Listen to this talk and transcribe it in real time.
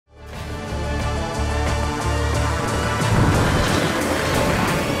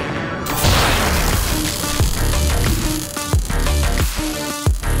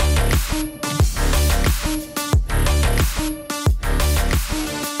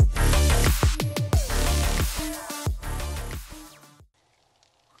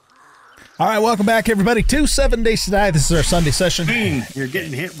All right, welcome back, everybody, to 7 Days to Die. This is our Sunday session. You're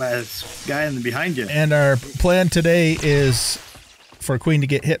getting hit by this guy behind you. And our plan today is for Queen to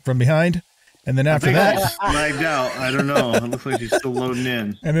get hit from behind. And then after that... lagged out. I don't know. It looks like she's still loading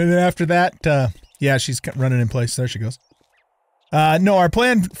in. And then after that, yeah, she's running in place. There she goes. No, our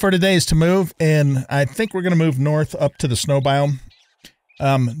plan for today is to move, and I think we're going to move north up to the snow biome.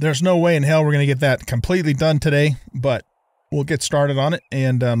 There's no way in hell we're going to get that completely done today, but we'll get started on it.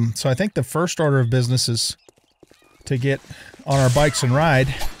 And so I think the first order of business is to get on our bikes and ride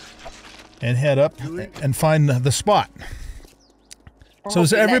and head up and find the spot. So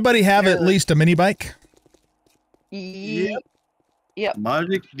does everybody have at least a mini bike? Yep.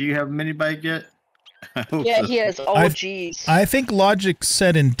 Logic, do you have a mini bike yet? Yeah, he has. Oh, jeez. I think Logic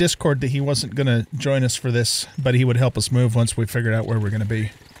said in Discord that he wasn't going to join us for this, but he would help us move once we figured out where we're going to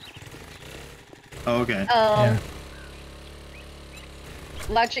be. Oh, okay. Yeah.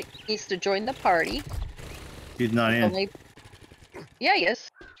 Logic needs to join the party. He's not in. Yeah, he is.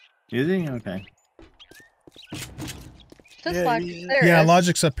 Is he? Okay. Just Logic. There yeah, is.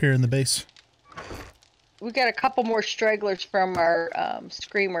 Logic's up here in the base. We got a couple more stragglers from our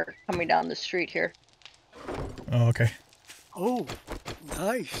screamer coming down the street here. Oh, okay. Oh,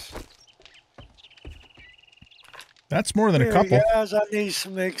 nice. That's more than a couple. Guys, I need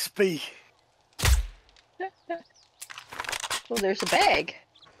some XP. Oh, there's a bag.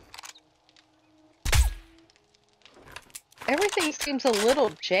 Everything seems a little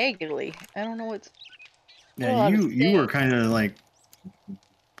jaggedly. I don't know what's... Yeah, you were kind of like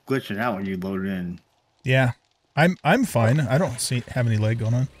glitching out when you loaded in. Yeah, I'm fine. I don't have any lag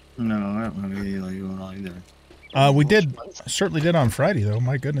going on. No, I don't have any lag going on either. We certainly did on Friday though.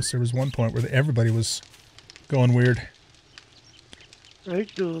 My goodness, there was one point where everybody was going weird.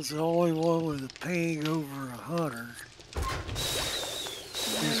 Rachel's the only one with a ping over 100.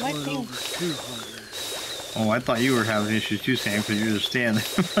 This one over 200. Oh, I thought you were having issues too, Sam, because you're just standing.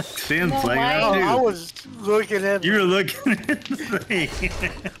 Sam's No, like, I was looking at. You were looking at the thing.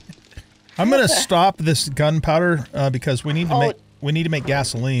 I'm gonna stop this gunpowder because we need to make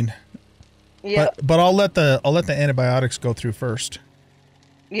gasoline. Yeah. But I'll let the antibiotics go through first.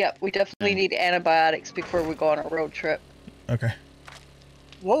 Yep, we definitely need antibiotics before we go on a road trip. Okay.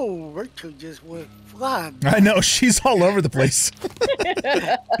 Whoa, Rachel just went flying. I know, she's all over the place.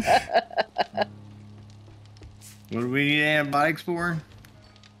 What do we need antibiotics for?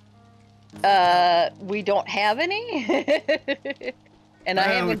 We don't have any. And I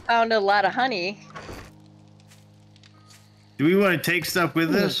haven't found a lot of honey. Do we want to take stuff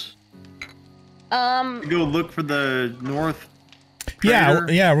with us? Go look for the north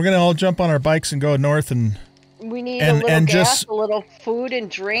Yeah, we're gonna all jump on our bikes and go north and we need a little gas, a little food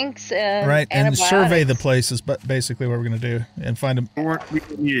and drinks, and and survey the places. But basically, what we're gonna do and find them. We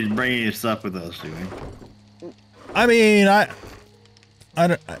need to bring any stuff with us, do we? I mean,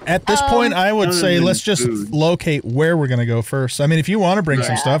 at this point, I would say let's just locate where we're gonna go first. I mean, if you want to bring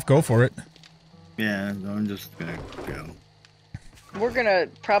some stuff, go for it. Yeah, I'm just gonna go. We're gonna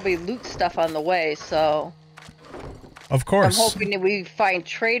probably loot stuff on the way, so. Of course. I'm hoping that we find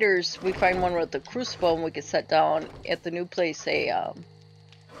traders. We find one with the crucible, and we can set down at the new place a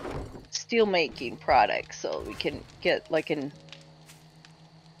steel making product, so we can get like an.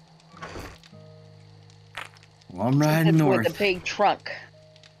 Well, I'm riding north with a big trunk.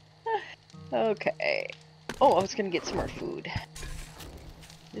 Okay. Oh, I was gonna get some more food.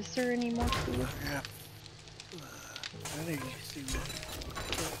 Is there any more food? Yeah. I need to see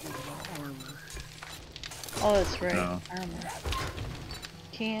my armor. Oh, that's right. No. Armor.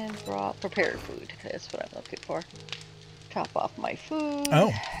 Canned, raw, prepared food. That's what I'm looking for. Top off my food.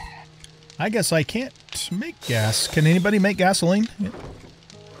 Oh. I guess I can't make gas. Can anybody make gasoline?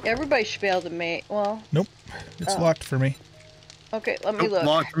 Everybody should be able to make, well... Nope. It's locked for me. Okay, let me look.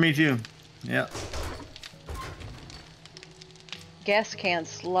 Locked for me too. Yeah. Gas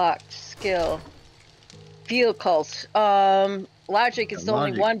cans locked. Skill. Vehicles. Logic is the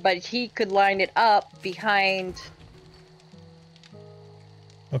only one, but he could line it up behind...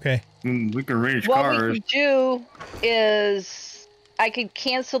 Okay. We can arrange cars. What we can do is... I could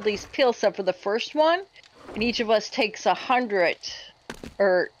cancel these pills up for the first one, and each of us takes 100,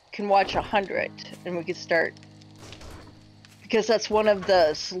 or can watch 100, and we can start... Because that's one of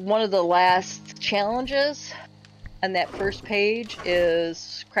the last challenges on that first page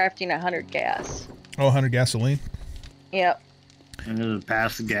is crafting 100 gas. Oh, 100 gasoline? Yep. I'm gonna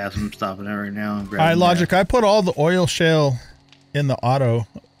pass the gas. I'm stopping it right now. All right, Logic, I put all the oil shale in the auto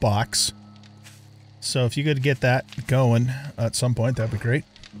box. So if you could get that going at some point, that'd be great.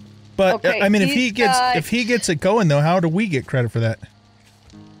 But okay, I mean, if he gets it going though, how do we get credit for that?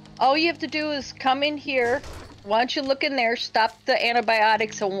 All you have to do is come in here. Why don't you look in there, stop the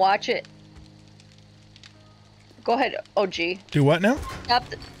antibiotics, and watch it. Go ahead, OG. Do what now?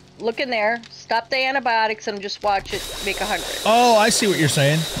 Look in there, stop the antibiotics, and just watch it make 100. Oh, I see what you're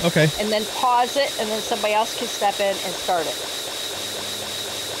saying. Okay. And then pause it, and then somebody else can step in and start it.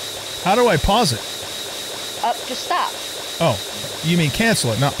 How do I pause it? Just stop. Oh, you mean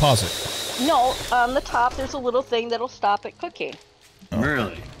cancel it, not pause it? No, on the top there's a little thing that'll stop it cooking. Oh.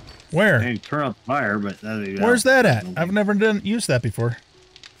 Really? Where? You turn off the fire, but where's that at? I've never used that before.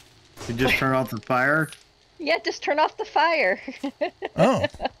 You just turn off the fire? Yeah, just turn off the fire. Oh.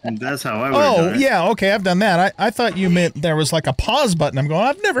 And that's how I would have done it. Yeah, okay, I've done that. I thought you meant there was like a pause button. I'm going,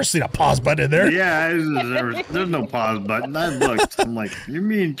 I've never seen a pause button in there. Yeah, there's no pause button. I looked. I'm like, you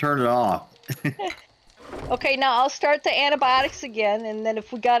mean turn it off? Okay, now I'll start the antibiotics again, and then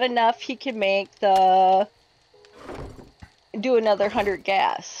if we got enough, he can do another 100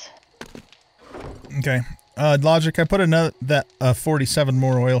 gas. Okay. Logic, I put 47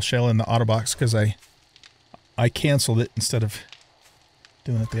 more oil shell in the auto box because I canceled it instead of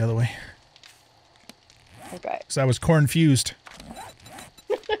doing it the other way. Okay. Because I was confused.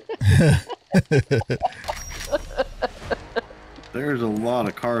 There's a lot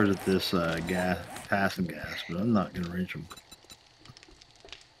of cars at this passing gas, but I'm not going to reach them.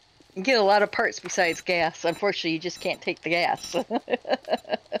 You get a lot of parts besides gas. Unfortunately, you just can't take the gas.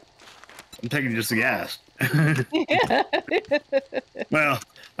 I'm taking just the gas. Well,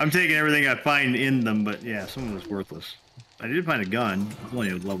 I'm taking everything I find in them, but yeah, some of it's worthless. I did find a gun. It's only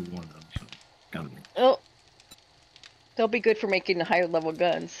a level 1 of them, so kind of. Oh, they'll be good for making the higher level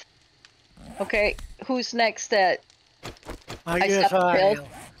guns. Okay, who's next? That I guess I am.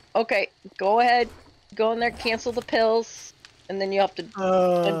 Okay, go ahead, go in there, cancel the pills, and then you have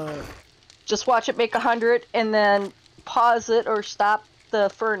to just watch it make 100, and then pause it or stop the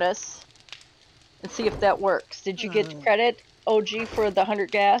furnace and see if that works. Did you get credit, OG, for the 100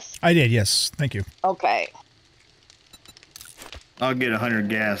 gas? I did, yes. Thank you. Okay. I'll get 100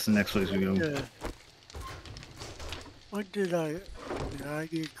 gas the next place we go. What did I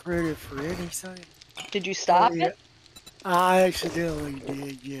get credit for anything? Did you stop it? I accidentally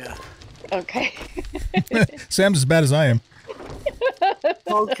did, yeah. Okay. Sam's as bad as I am.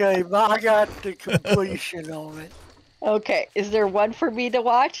 Okay, but I got the completion on it. Okay, is there one for me to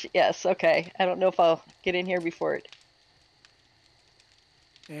watch? Yes, okay. I don't know if I'll get in here before it.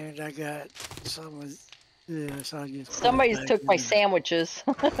 And I got some of this. I just Somebody's took my sandwiches.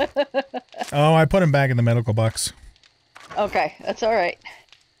 Oh, I put them back in the medical box. Okay, that's all right.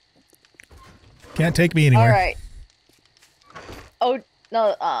 Can't take me anywhere. All right. Oh,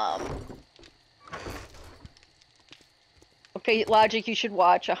 no, okay, Logic, you should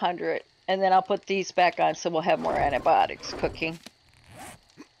watch 100, and then I'll put these back on so we'll have more antibiotics cooking.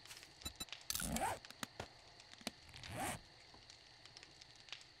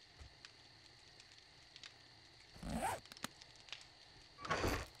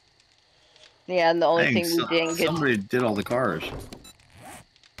 Yeah, and the only thing we didn't get... Somebody did all the cars.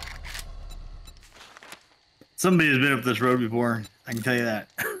 Somebody has been up this road before, I can tell you that.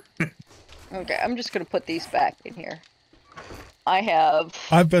 Okay, I'm just going to put these back in here.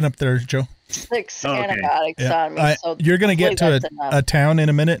 I've been up there, Joe. 6 antibiotics on me. So you're going to get to a town in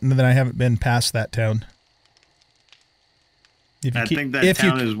a minute, and then I haven't been past that town. I think that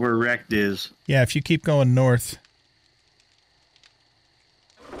town is where Wrecked is. Yeah, if you keep going north.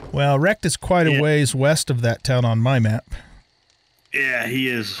 Well, Wrecked is quite a ways west of that town on my map. Yeah, he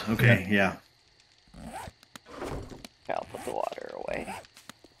is. Okay, yeah. I'll put the water away.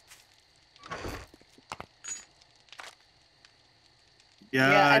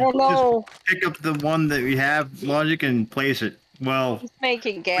 Yeah, I don't know. Just pick up the one that we have, Logic, and place it. Well, he's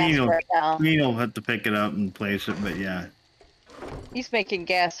making gas right now. Queen will have to pick it up and place it, but yeah. He's making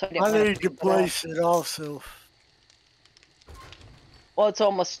gas. So I need to place it also. Well, it's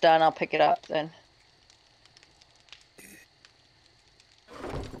almost done. I'll pick it up then.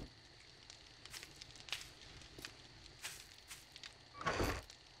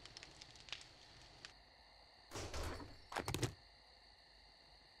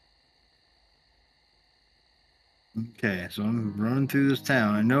 Okay, so I'm running through this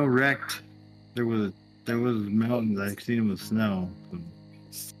town. I know Wrecked. There was mountains. I seen them with snow.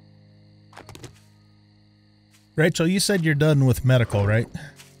 Rachel, you said you're done with medical, right?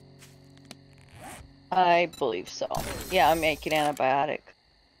 I believe so. Yeah, I'm making antibiotic.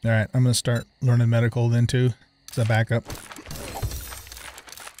 All right, I'm going to start learning medical then too, as a backup.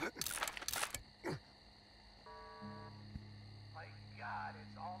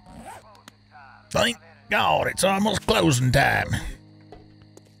 Thank God, it's almost closing time.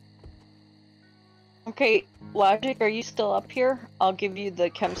 Okay, Logic, are you still up here? I'll give you the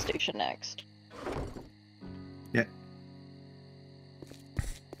chem station next. Yeah.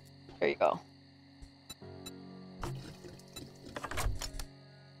 There you go.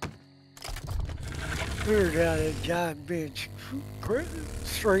 Cleared out a giant bench,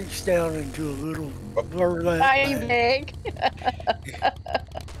 straights down into a little burlap Tiny bag.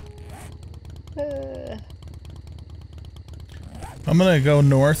 bag. I'm gonna go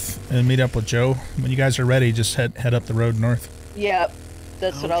north and meet up with Joe. When you guys are ready, just head up the road north. Yep,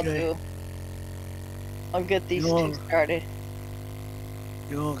 that's what I'll Okay. do. I'll get these You two want- started.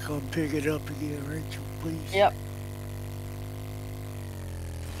 You want to come pick it up again, Rachel, please? Yep.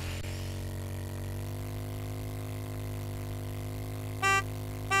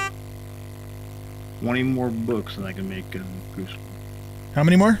 20 more books and I can make a goose. How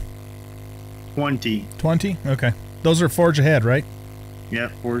many more? 20. 20? Okay. Those are Forge Ahead, right?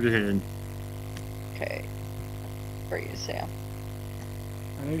 Yep, forge ahead. Okay. Where are you, Sam?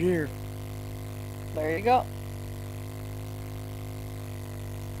 Right here. There you go.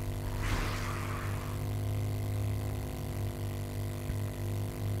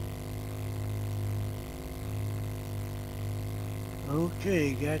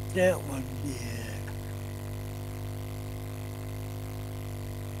 Okay, got that one. Yeah.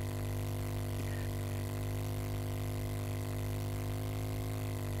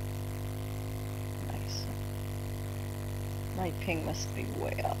 Nice. My ping must be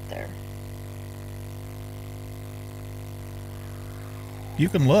way out there. You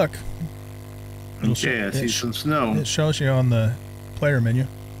can look. It'll Okay, I show- see some snow. It shows you on the player menu.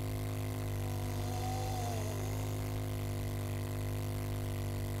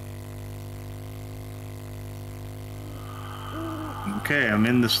 Okay, I'm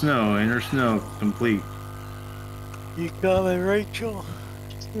in the snow. Inner snow complete. You coming, Rachel?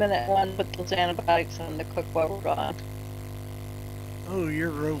 Just a minute, one, put those antibiotics on the cook while we're gone. Oh, you're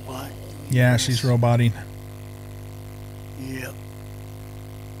a robot. Yeah, she's roboting. Yep.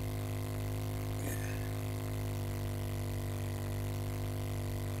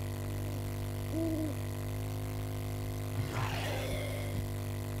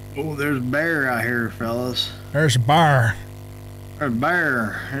 Oh, there's a bear out here, fellas. There's a bar. There's a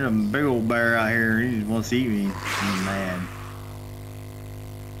bear. There's a big old bear out here. He just wants to eat me. I'm mad.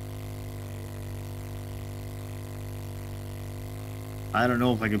 I don't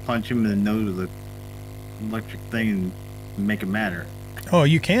know if I can punch him in the nose with an electric thing and make it matter. Oh,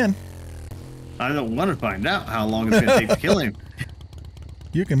 you can. I don't want to find out how long it's going to take to kill him.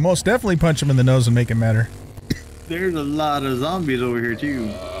 You can most definitely punch him in the nose and make it matter. There's a lot of zombies over here, too.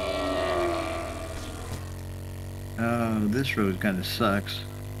 Oh, this road kind of sucks.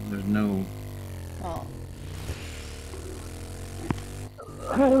 There's no... Oh.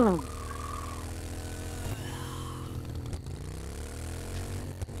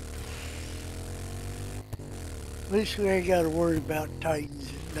 At least we ain't got to worry about Titans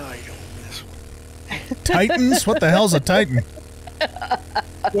at night on this one. Titans? What the hell's a Titan?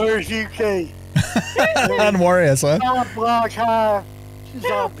 Where's UK? On Warriors, huh? Top block high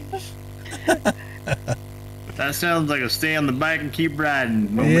zombies. That sounds like a stay on the bike and keep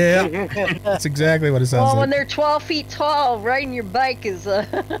riding moment. Yeah, that's exactly what it sounds Well, when like. they're 12 feet tall, riding your bike is Just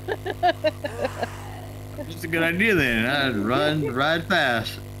a good idea then. I'd ride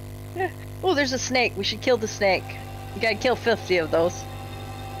fast. Oh, there's a snake. We should kill the snake. You gotta kill 50 of those.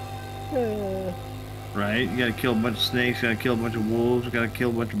 Right? You gotta kill a bunch of snakes, you gotta kill a bunch of wolves, you gotta kill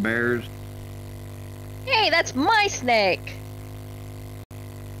a bunch of bears. Hey, that's my snake!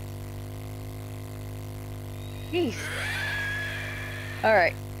 Jeez.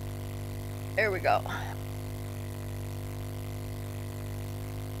 Alright. There we go.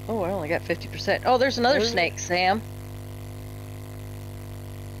 Oh, I only got 50%. Oh, there's another snake, Sam.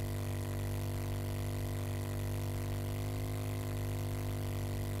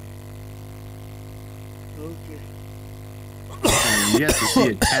 Okay. You have to see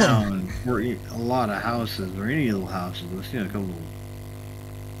a town or a lot of houses or any little houses. Let's see a couple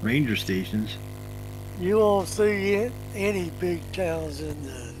of ranger stations. You won't see any big towns in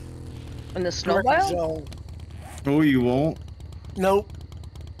the In the snow green biome? zone. Oh, you won't? Nope.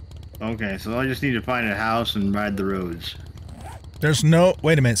 Okay, so I just need to find a house and ride the roads. There's no...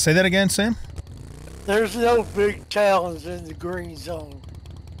 Wait a minute. Say that again, Sam? There's no big towns in the green zone.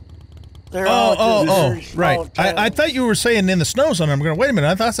 They're all just very small right. I towns. thought you were saying in the snow zone. I'm going, wait a minute.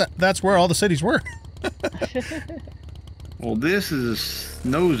 I thought that's where all the cities were. Well, this is a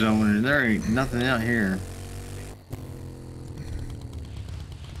snow zone and there ain't nothing out here.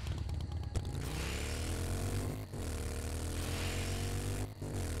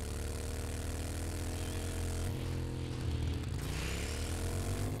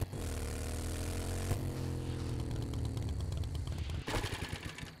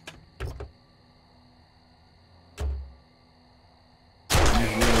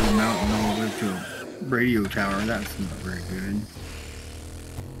 mountain all the way to a radio tower. That's not very good.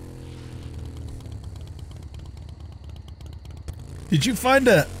 Did you find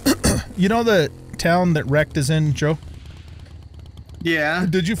a... you know the town that Wrecked is in, Joe? Yeah.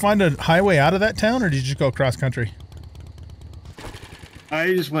 Did you find a highway out of that town, or did you just go cross country?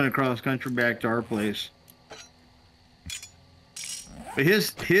 I just went across country back to our place. But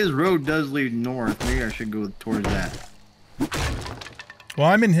his road does lead north. Maybe I should go towards that. Well,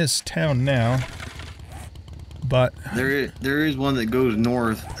 I'm in his town now, but... There is one that goes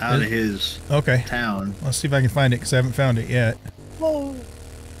north out of his town. Let's see if I can find it, because I haven't found it yet. Whoa!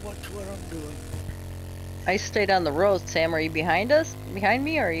 Watch what I'm doing. I stayed on the road. Sam, are you behind us? Behind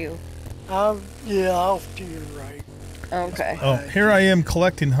me, or are you? Yeah, off to your right. Okay. Oh, here I am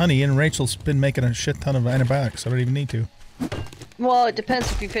collecting honey, and Rachel's been making a shit ton of antibiotics. I don't even need to. Well, it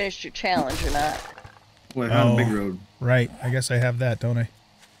depends if you finished your challenge or not. Well, I found a big road. Right. I guess I have that, don't I?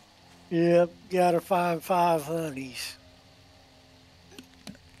 Yep, gotta find 5 honeys.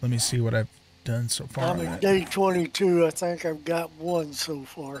 Let me see what I've done so far. I'm at day 22. I think I've got 1 so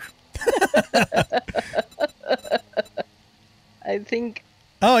far. I think.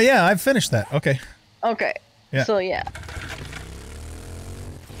 Oh, yeah, I've finished that. Okay. Okay. Yeah. So, yeah.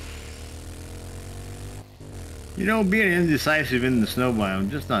 You know, being indecisive in the snow biome,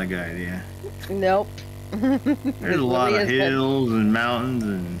 just not a good idea. Nope. There's a lot of hills and mountains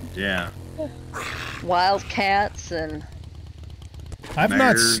and, yeah. Wildcats and... I've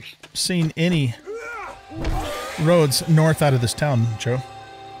not seen any roads north out of this town, Joe.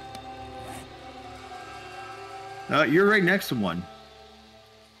 You're right next to one.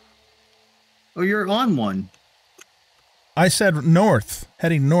 Oh, you're on one. I said north,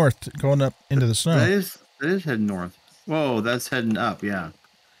 heading north, going up into the snow. That is heading north. Whoa, that's heading up, yeah.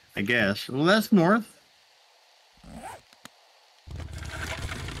 I guess. Well, that's north.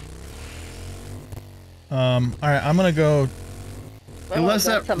 All right, I'm gonna go. Unless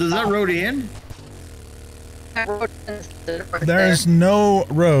does that road end? There is no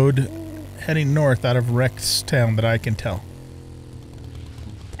road heading north out of Rex Town that I can tell.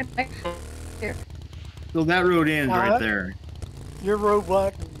 So that road ends right there. Your road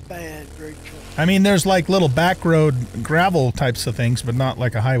wasn't bad, Rachel. I mean, there's like little back road gravel types of things, but not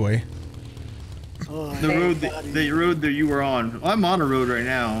like a highway. The road that you were on. I'm on a road right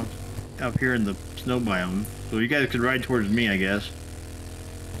now, up here in the snow biome. So you guys could ride towards me, I guess.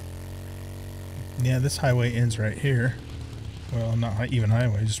 Yeah, this highway ends right here. Well, not even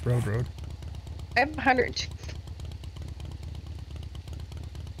highway, just road. I have 102.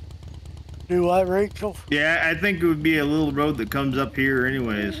 Do what, Rachel? Yeah, I think it would be a little road that comes up here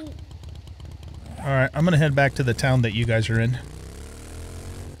anyways. All right, I'm gonna head back to the town that you guys are in.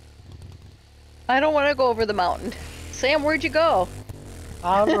 I don't want to go over the mountain. Sam, where'd you go?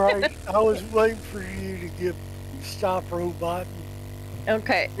 I'm right. I was waiting for you to get stop robot.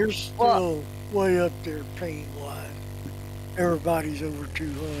 Okay. You're still way up there pain-wise. Everybody's over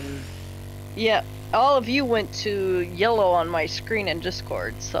 200. Yeah, all of you went to yellow on my screen in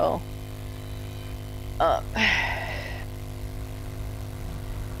Discord, so... Are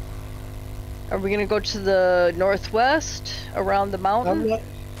we gonna go to the northwest, around the mountain?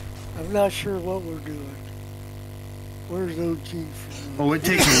 I'm not sure what we're doing. Where's OG from? Oh, it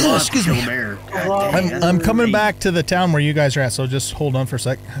takes a lot to kill a bear. I'm coming back to the town where you guys are at, so just hold on for a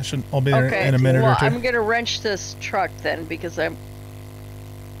sec. I'll be there in a minute or two. I'm gonna wrench this truck then, because I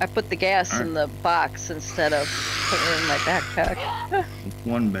put the gas in the box instead of putting it in my backpack.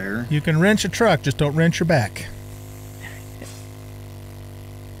 One bear. You can wrench a truck, just don't wrench your back.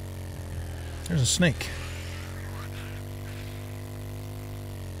 There's a snake.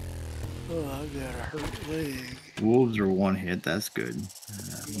 Oh, I got a hurt leg. Wolves are one hit. That's good.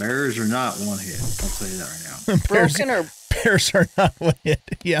 Bears are not one hit. I'll tell you that right now. Bears are not one hit.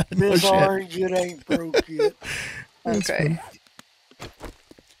 Yeah, no This shit. orange, it ain't broke yet. Okay.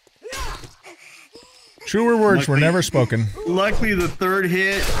 Truer words were never spoken. Luckily, the third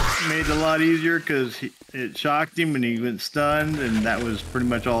hit made it a lot easier because it shocked him and he went stunned, and that was pretty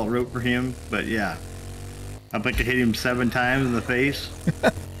much all it wrote for him. But yeah, I think I hit him 7 times in the face.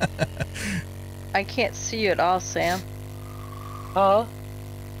 I can't see you at all, Sam. Huh?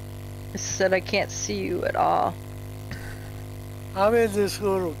 I said I can't see you at all. I'm in this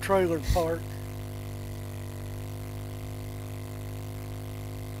little trailer park.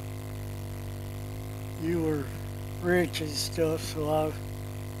 You were rich and stuff, so I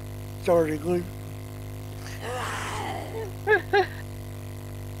started looting.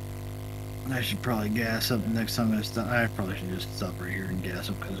 I should probably gas up next time I stop. I probably should just stop right here and gas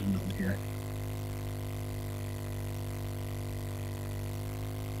up because there's nothing here.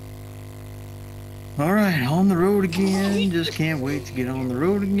 All right, on the road again. Just can't wait to get on the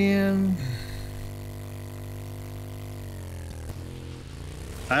road again.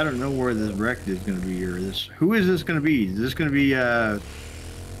 I don't know where this wreck is going to be or this. Who is this going to be? Is this going to be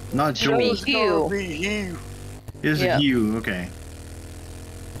not Joel? It's gonna be Hugh. Is it you? Okay.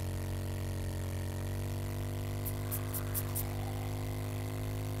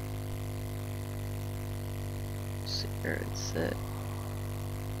 See where it's at.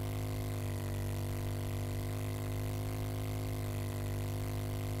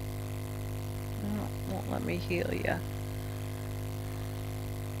 Won't let me heal ya.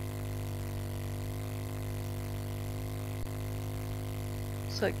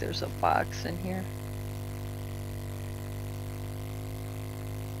 Looks like there's a box in here.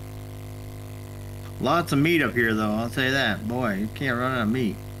 Lots of meat up here, though. I'll tell you that. Boy, you can't run out of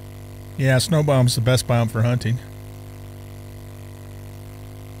meat. Yeah, snow biome the best biome for hunting.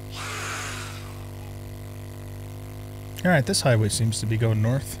 All right, this highway seems to be going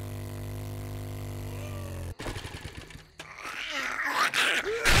north.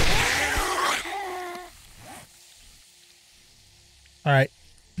 All right,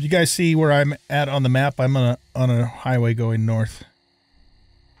 you guys see where I'm at on the map? I'm on a highway going north.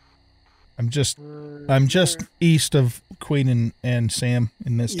 I'm just east of Queen and Sam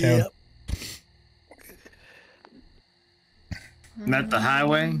in this town. Yep. Not the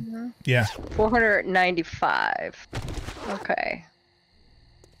highway? Yeah. 495. Okay.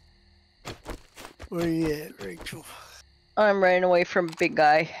 Where you at, Rachel? I'm running away from big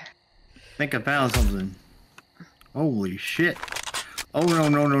guy. I think I found something. Holy shit. Oh,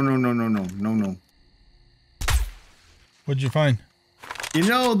 no. What'd you find? You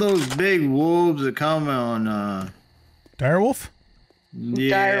know those big wolves that come on, Direwolf? yeah,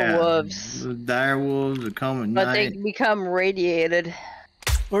 Dire wolves. The dire wolves that come at But night. they become radiated.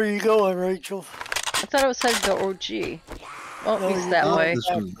 Where you going, Rachel? I thought it was headed to OG. Oh, he's that way.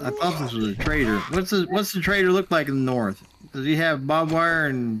 I thought this was a trader. What's the trader look like in the north? Does he have barbed wire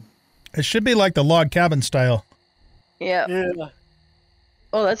and... It should be like the log cabin style. Yeah. Yeah.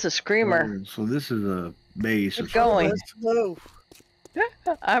 Oh, that's a screamer. So this is a base. Keep going. Let's go.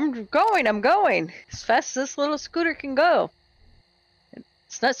 I'm going. As fast as this little scooter can go.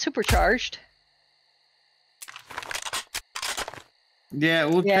 It's not supercharged. Yeah,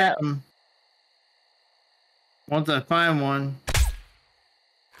 we'll check them. Once I find one.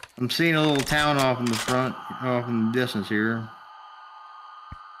 I'm seeing a little town off in the front, off in the distance here.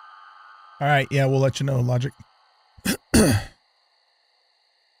 All right, yeah, we'll let you know, Logic.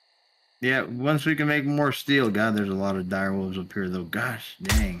 Yeah, once we can make more steel. God, there's a lot of dire wolves up here, though. Gosh,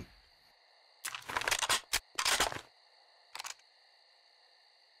 dang.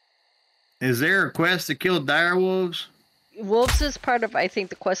 Is there a quest to kill dire wolves? Wolves is part of, I think,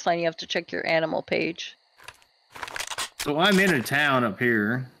 the quest line. You have to check your animal page. So I'm in a town up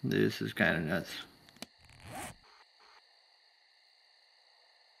here. This is kind of nuts.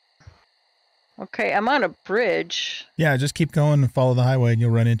 Okay, I'm on a bridge. Yeah, just keep going and follow the highway and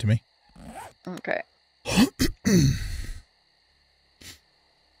you'll run into me. Okay.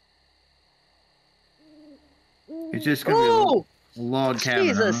 It's just gonna be a log cabin.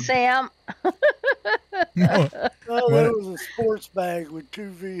 Jesus, huh? Sam. No. Oh, there was a sports bag with 2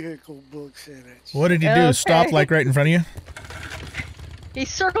 vehicle books in it. What did he do? Okay. Stop like right in front of you? He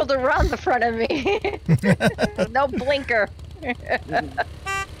circled around the front of me. No blinker.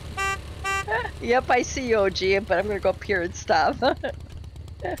 Yep, I see you, OG, but I'm gonna go up here and stop.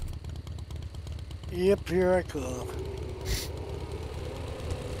 Yep, here I come.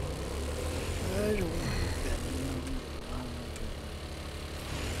 I don't...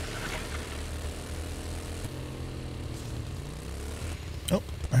 Oh,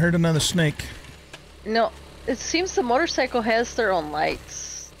 I heard another snake. No, it seems the motorcycle has their own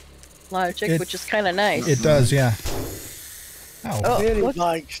lights. Logic, which is kind of nice. It does, yeah. Ow. Oh, Many look.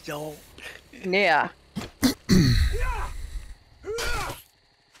 bikes don't. Yeah.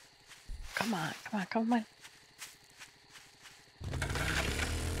 Come on.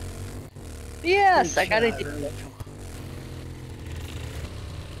 Yes, I got it.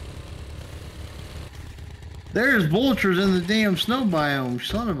 There's vultures in the damn snow biome,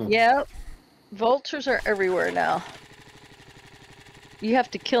 son of a... Yep. Vultures are everywhere now. You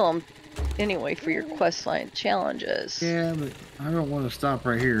have to kill them anyway for your questline challenges. Yeah, but I don't want to stop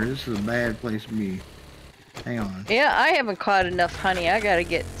right here. This is a bad place to be. Hang on. Yeah, I haven't caught enough honey. I gotta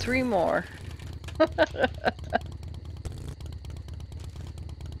get 3 more.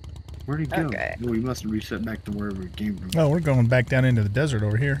 Where'd he go? Okay. Oh, he must have reset back to wherever he came from. Oh, we're going back down into the desert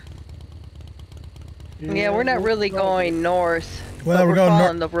over here. Yeah, we're not really going north. Well, but we're we're going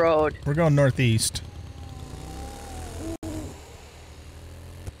following the road. We're going northeast.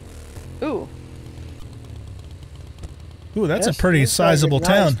 Ooh. Ooh, that's a pretty sizable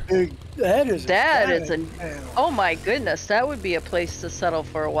town. That is a oh my goodness, that would be a place to settle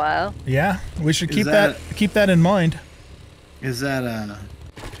for a while. Yeah, we should keep that in mind. Is that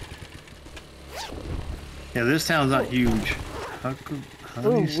yeah, this town's not huge. How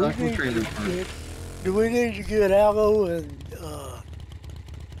do you suck with trailer park? Do we need to get aloe and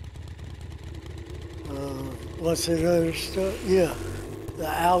what's the other stuff? Yeah, the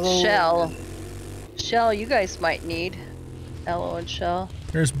aloe. Shell, you guys might need aloe and shell.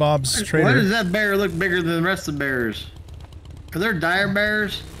 Here's Bob's trader. Why does that bear look bigger than the rest of the bears? Are there dire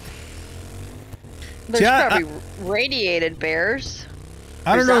bears? There's probably radiated bears.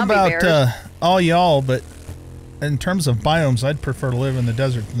 I don't know about all y'all, but in terms of biomes, I'd prefer to live in the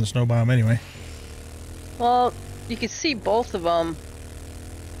desert than the snow biome anyway. Well, you can see both of them.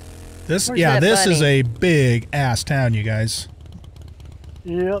 This is a big ass town, you guys.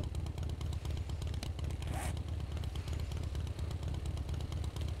 Yep.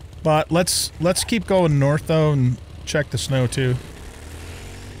 But let's keep going north though and check the snow too,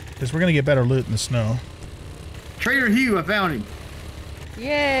 because we're gonna get better loot in the snow. Trader Hugh, I found him.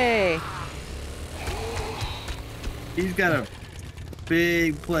 Yay! He's got a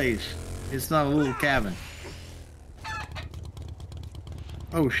big place. It's not a little cabin.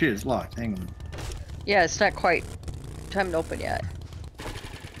 Oh shit, it's locked. Hang on. Yeah, it's not quite time to open yet.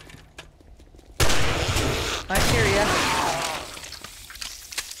 I hear ya.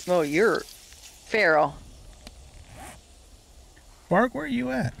 Oh, you're feral. Bark, where are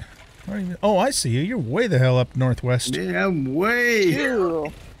you at? Oh, I see you. You're way the hell up northwest. Yeah, I'm way.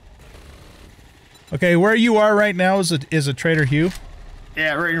 Ew. Okay, where you are right now is a Trader Hugh.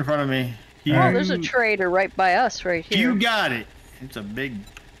 Yeah, right in front of me. Oh, there's a trader right by us right here. You got it. It's a big.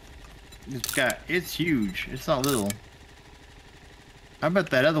 It's huge. It's not little. I bet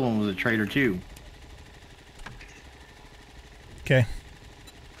that other one was a trader too. Okay.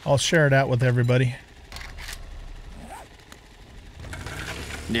 I'll share it out with everybody.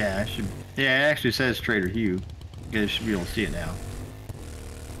 Yeah, I should. Yeah, it actually says Trader Hugh. You guys should be able to see it now.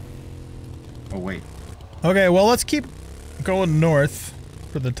 Oh wait. Okay, well let's keep going north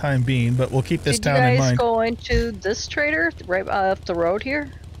for the time being, but we'll keep this town in mind. Did you guys go into this trader right off the road here?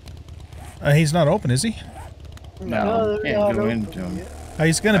 He's not open, is he? No, can't go into him.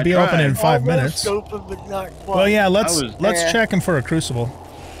 He's going to be open in 5 minutes. Open, but not quite. Well, yeah, let's check him for a crucible.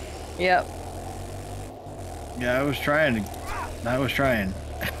 Yep. Yeah, I was trying. I'm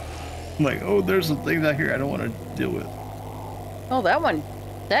like, oh, there's some things out here I don't want to deal with. Oh,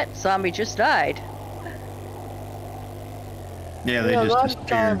 that zombie just died. Yeah, they a just lot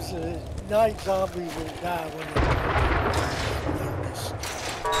disappeared. of times night zombies will die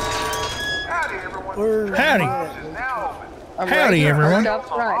Howdy, everyone. Howdy. Howdy, everyone. Up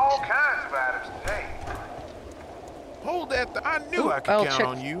front. All kinds of items today. Hold that. I knew I could I'll count check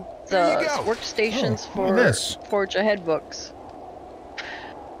on you. The There you go. workstations look at this. for Forge Ahead books.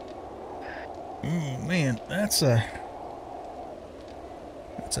 Oh man, that's a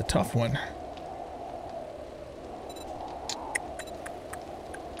tough one.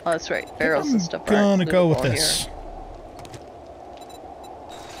 Oh, that's right. Barrels and stuff. Gonna go with livable this. here.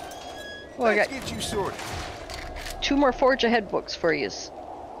 Well, I Let's got get you sorted. 2 more Forge Ahead books for you.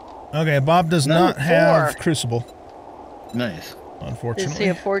 Okay, Bob does not have Crucible, Nice. unfortunately. Does he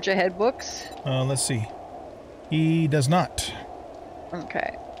have Forge Ahead books? Let's see. He does not.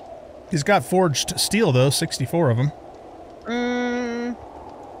 Okay. He's got Forged Steel, though, 64 of them.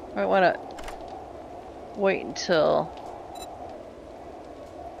 I want to wait until...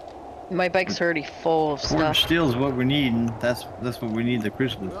 My bike's already full of stuff. Forged steel is what we need, and that's what we need the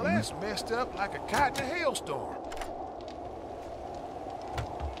crucible Well, for. that's messed up like a kite in a hailstorm.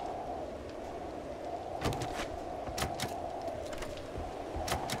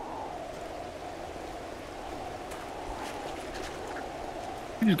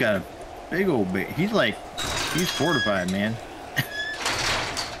 He's got a big old bait. He's fortified, man.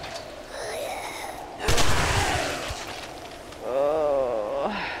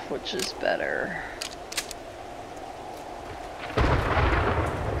 Oh, which is better?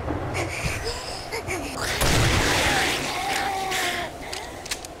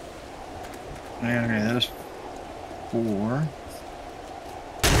 Okay, that's 4.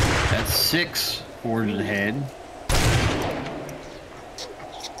 That's 6 forged ahead.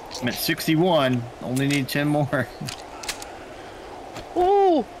 I'm at 61. Only need 10 more.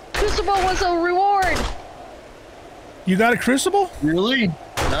 Ooh! Crucible was a reward! You got a Crucible? Really?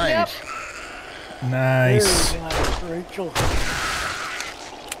 Nice. Yep. Nice. Very nice, Rachel.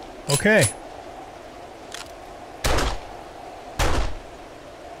 Okay.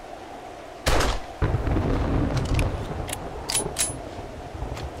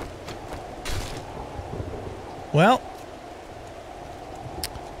 Well,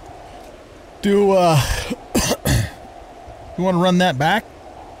 do you want to run that back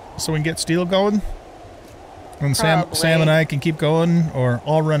so we can get steel going? And Sam and I can keep going, or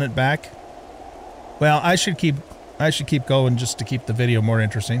I'll run it back. Well, I should keep going just to keep the video more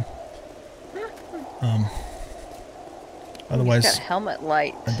interesting. Otherwise, he's got helmet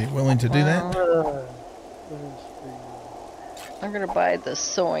light. I'd be willing to do that. I'm gonna buy the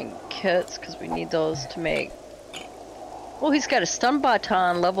sewing kits because we need those to make. Oh, he's got a stun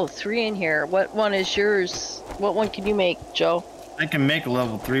baton level 3 in here. What one is yours? What one can you make, Joe? I can make a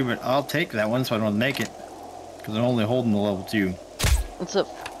level 3, but I'll take that one so I don't make it. Because I'm only holding the level 2. It's a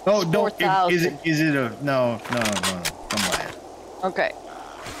Oh, no. 4,000. Is it a... No. Don't buy it. Okay.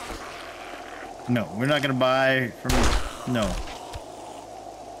 No, we're not going to buy from... No.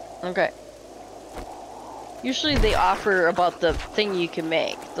 Okay. Usually they offer about the thing you can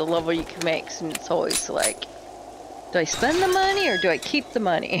make, the level you can make, and it's always like, do I spend the money or do I keep the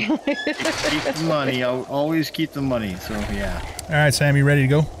money? Keep the money. I'll always keep the money, so yeah. All right, Sam, you ready to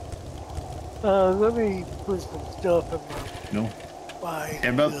go? Let me put some stuff in my... No. My, Yeah,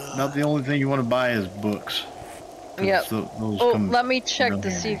 about the only thing you want to buy is books. Yep. Oh, let me check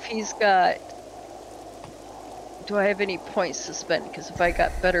to see if he's got... Do I have any points to spend? Because if I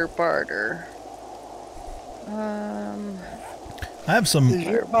got better barter... I have some... Is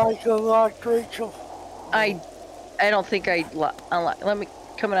your bike unlocked, Rachel? I don't think I unlock. Let me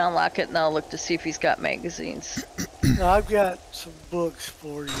come and unlock it, and I'll look to see if he's got magazines. I've got some books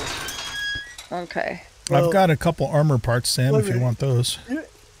for you. Okay. Well, I've got a couple armor parts, Sam, if you want those.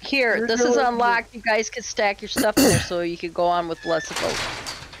 Here, this is unlocked. You guys can stack your stuff in there so you can go on with less of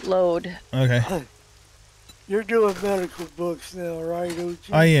a load. Okay. You're doing medical books now, right, OG?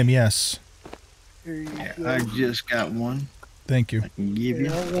 I am, yes. Here you go. I just got one. Thank you. I can give you.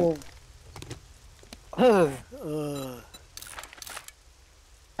 I will.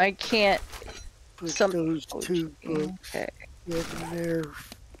 I can't. Put those two books Okay. in there.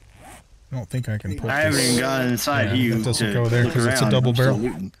 I don't think I can put I haven't this. even gone inside Yeah, you. that doesn't to go there look 'cause it's a around. double I'm still barrel.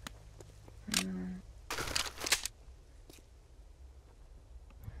 looting.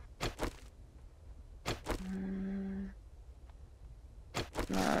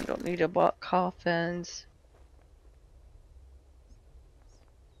 No, I don't need about coffins.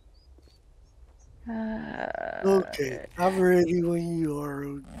 Okay, I'm ready when you are,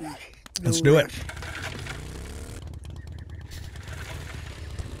 OG. Let's do it.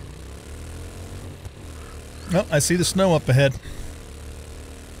 Oh, I see the snow up ahead.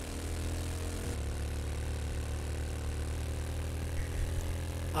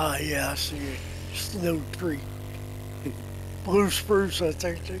 Ah, yeah, I see it. Snow tree. Blue spruce, I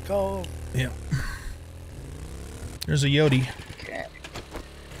think they call them. Yeah. There's a Yodi. Okay.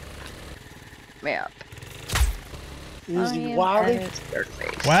 Map. Is he Wally?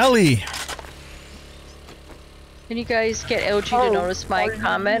 Wally! Can you guys get LG to notice my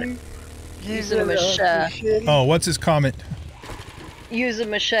comment? Using a machete. Oh, what's his comment? Use a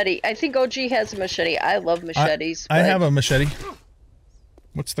machete. I think OG has a machete. I love machetes. I have a machete.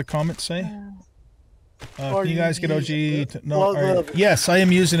 What's the comment say? Can you guys get OG to... No, yes, I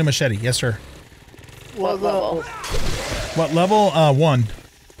am using a machete. Yes, sir. What level? What level? 1.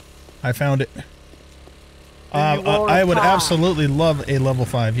 I found it. I would absolutely love a level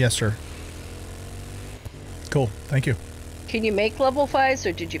 5. Yes, sir. Cool. Thank you. Can you make level 5s,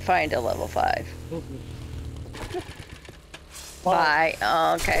 or did you find a level 5? Bye.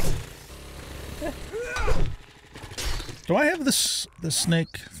 Oh, okay. Do I have the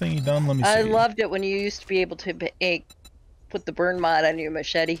snake thingy done? Let me see. I loved it when you used to be able to put the burn mod on your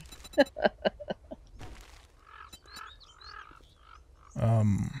machete.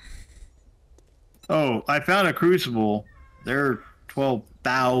 Oh, I found a crucible. They're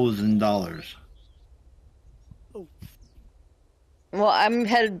 $12,000. Well, I'm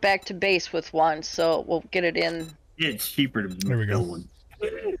headed back to base with one, so we'll get it in. It's cheaper to There we go. build one.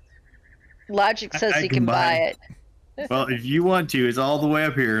 Logic says I he can can buy buy it. it. Well, if you want to, it's all the way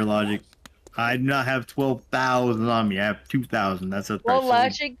up here, Logic. I do not have 12,000 on me. I have 2,000. That's a Well,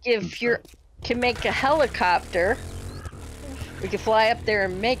 Logic, if you can make a helicopter, we can fly up there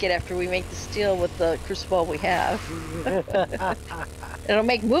and make it after we make the steel with the crucible we have. It'll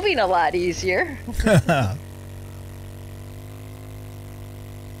make moving a lot easier.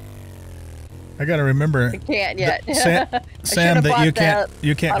 I gotta remember, I can't yet. Sam, that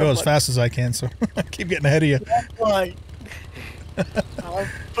you can't go as autopilot. fast as I can, so I keep getting ahead of you. Right. I'm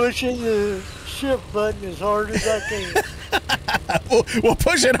pushing the shift button as hard as I can. We'll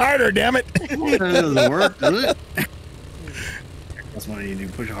push it harder, damn it. That doesn't work, does it? That's what you do.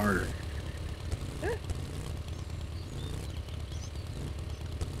 Push it harder.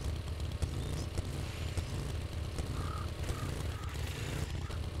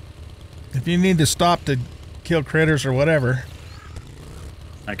 If you need to stop to kill critters or whatever.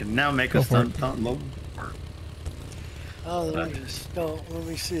 I can now make Go a for it. stunt load. Oh, let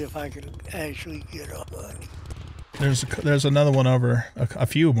me see if I can actually get a hook. There's another one over, a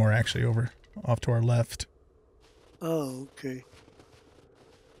few more actually over, off to our left. Oh, okay.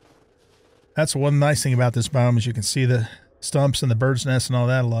 That's one nice thing about this biome is you can see the stumps and the bird's nest and all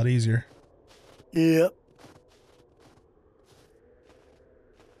that a lot easier. Yep.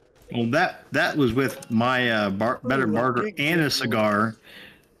 Well, that was with my better barter and a cigar.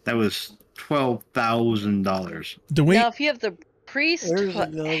 That was $12,000. Do we? Now, if you have the priest There's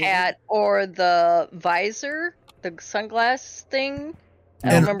another hat or the visor, the sunglass thing, I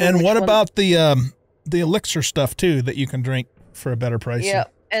don't remember And which what one. about the elixir stuff too that you can drink for a better price?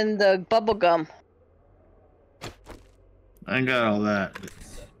 Yep, and the bubble gum. I got all that.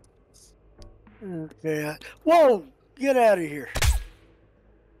 Okay. Whoa! Get out of here.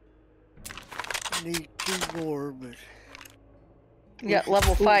 I need 2 more, but. You got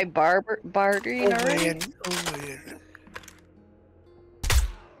level 5 bartering already. Man. Oh, man.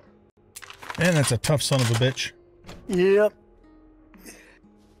 Man, that's a tough son of a bitch. Yep.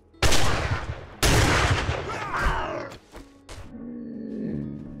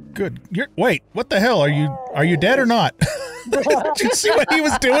 Good. Wait, what the hell? Are you dead or not? Did you see what he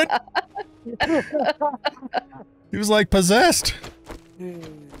was doing? He was like possessed.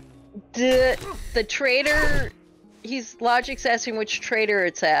 The trader, Logic's asking which trader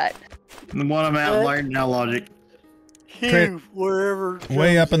it's at. The one I'm at right now, Logic. Hugh, wherever.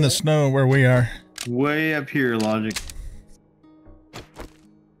 Way up in the Joe's snow where we are. Way up here, Logic. at.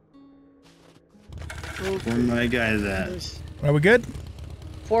 Okay. Where my guys at? Are we good?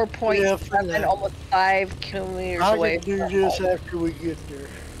 4.7, almost 5 kilometers I away. can do from this home. after we get there.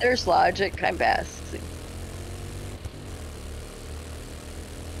 There's Logic. I'm best.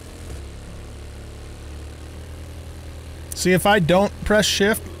 See, if I don't press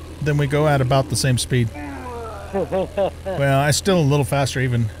shift, then we go at about the same speed. Well, I'm still a little faster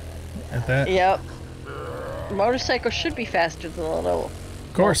even at that. Yep. Motorcycle should be faster than a little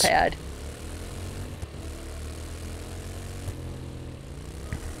Of course. pad.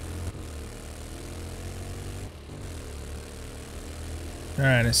 All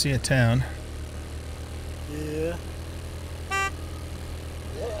right, I see a town. Yeah.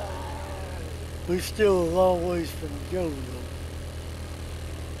 We're still a long ways from Joe, though.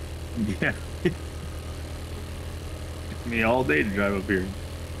 Yeah. Took me all day to drive up here.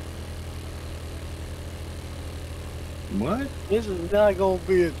 What? This is not going to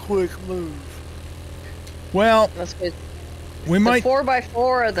be a quick move. Well, That's good. we The might 4x4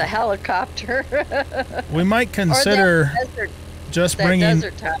 or the helicopter. we might Or consider that desert, just that bringing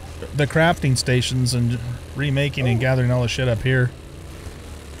desert top. the crafting stations and remaking and gathering all the shit up here.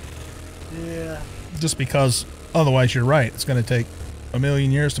 Yeah. Just because otherwise you're right. It's going to take a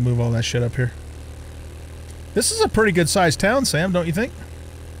million years to move all that shit up here. This is a pretty good sized town, Sam, don't you think?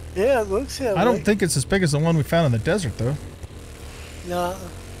 Yeah, it looks that way. I don't think it's as big as the one we found in the desert, though. Nah.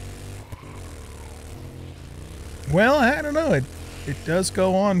 Well, I don't know. It does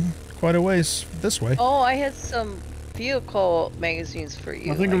go on quite a ways this way. Oh, I had some vehicle magazines for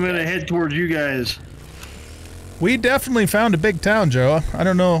you. I think I'm gonna guess. head towards you guys. We definitely found a big town, Joe. I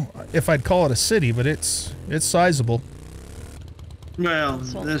don't know if I'd call it a city, but it's sizable. Well,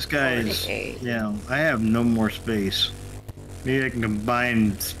 This one's this guy's, 48. yeah, I have no more space. Maybe I can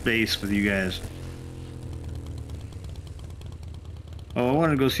combine space with you guys. Oh, I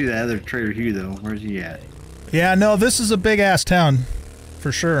want to go see that other Trader Hugh, though. Where's he at? Yeah, no, this is a big ass town,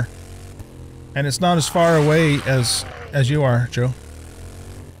 for sure. And it's not as far away as you are, Joe.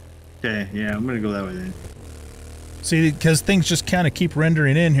 Okay, yeah, I'm gonna go that way then. See, because things just kind of keep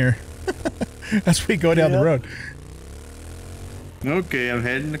rendering in here as we go down the Yep. road. Okay, I'm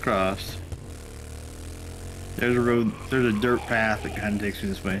heading across. There's a road, there's a dirt path that kind of takes me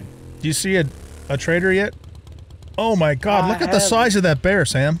this way. Do you see a trader yet? Oh my God! I Look at the haven't. size of that bear,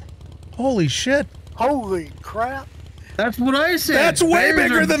 Sam. Holy shit! Holy crap. That's what I said. That's way Bears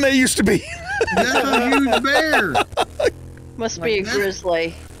bigger are- than they used to be. That's a huge bear. Must be a Like that?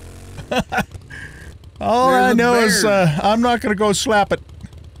 grizzly. All There's I a know is bear. I'm not gonna go slap it.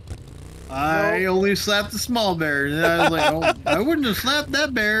 I only slapped the small bear. And I was like, oh, I wouldn't have slapped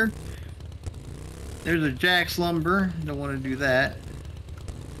that bear. There's a jack slumber. Don't want to do that.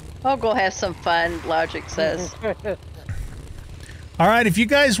 I'll go have some fun, Logic says. All right, if you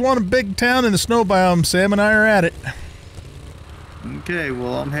guys want a big town in the snow biome, Sam and I are at it. Okay,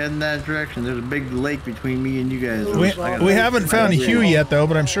 well, I'm heading that direction. There's a big lake between me and you guys. We haven't found Hugh yet, though,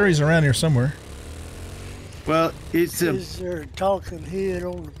 but I'm sure he's around here somewhere. Well, it's a... Is there a talking head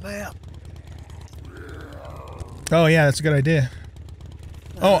on the map? Oh, yeah, that's a good idea.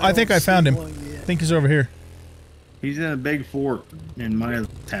 Oh, I think I found him. I think he's over here. He's in a big fort in my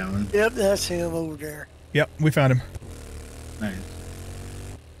town. Yep, that's him over there. Yep, we found him. Nice.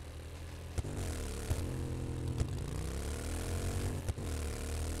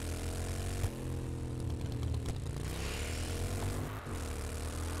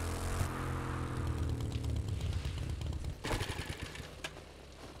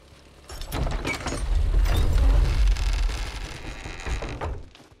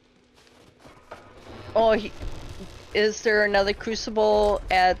 Oh, is there another crucible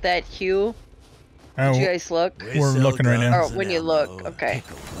at that Hue? Did you guys look? We're looking right now. Or when you look, okay.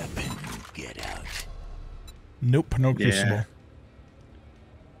 Nope, no crucible. Yeah.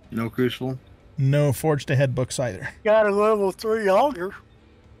 No crucible? No forged ahead books either. Got a level 3 auger.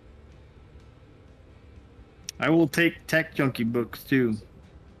 I will take tech junkie books too.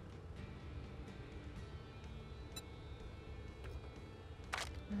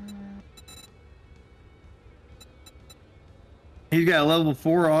 He's got a level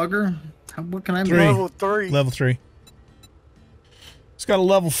 4 auger. What can I make? Level 3. Level 3. He's got a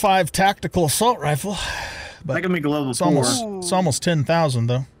level 5 tactical assault rifle. But I can make a level 4. It's almost 10,000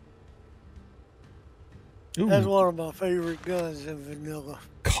 though. Ooh. That's one of my favorite guns in vanilla.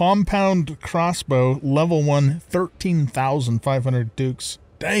 Compound crossbow, level 1, 13,500 dukes.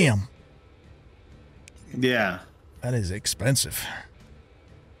 Damn. Yeah. That is expensive.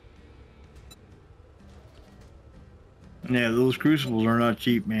 Yeah, those crucibles are not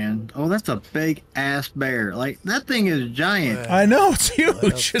cheap, man. Oh, that's a big ass bear. Like, that thing is giant. I know, it's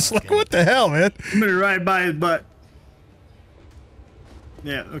huge. It's like, what the hell, man? I'm gonna ride by his butt.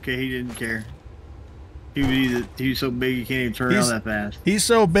 Yeah, okay, he didn't care. He's so big he can't even turn around that fast. He's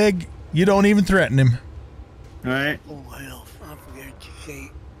so big, you don't even threaten him. Right? Oh, hell, I forgot you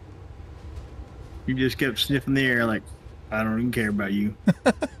can't. You just kept sniffing the air like, I don't even care about you.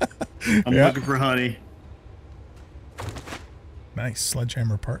 I'm looking for honey. Nice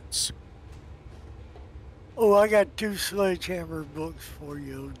sledgehammer parts. Oh, I got 2 sledgehammer books for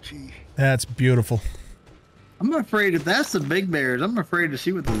you, OG. That's beautiful. I'm afraid if that's the big bears, I'm afraid to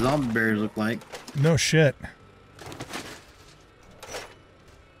see what the zombie bears look like. No shit.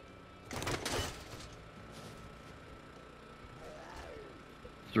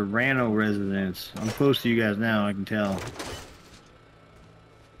 Serrano residence. I'm close to you guys now, I can tell.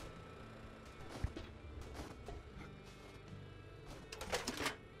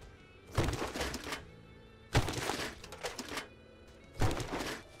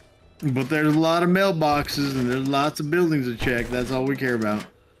 But there's a lot of mailboxes and there's lots of buildings to check. That's all we care about.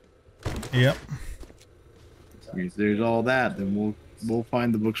 Yep. If there's all that, then we'll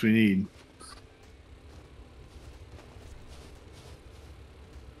find the books we need.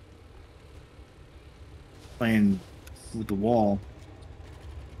 Playing with the wall.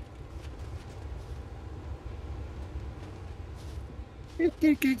 Kitty,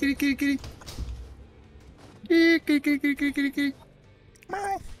 kitty, kitty, kitty, kitty. Kitty, kitty, kitty, kitty, kitty, kitty.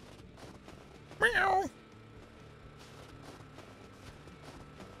 Meow. Meow.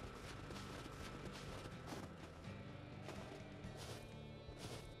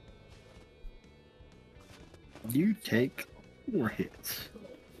 You take 4 hits.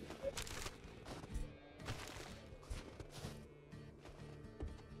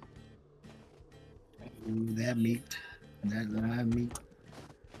 Ooh, that meat. That live meat.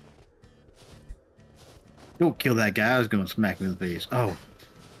 Don't kill that guy. I was going to smack him in the face. Oh.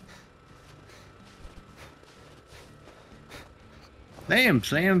 Damn,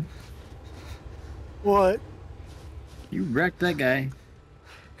 Sam. What? You wrecked that guy.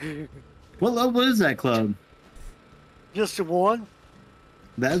 What level is that club? Just a 1?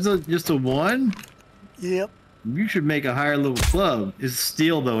 That's just a 1? Yep. You should make a higher level club. It's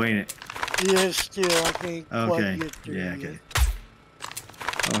steel though, ain't it? Yeah, still, I can't quite get there Yeah, yet. okay.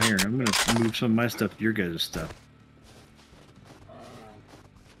 Oh, here, I'm going to move some of my stuff to your guys' stuff.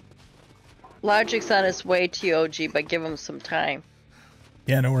 Logic's on his way to you, OG, but give him some time.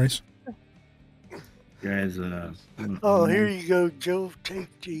 Yeah, no worries. Guys, Oh, here you go, Joe.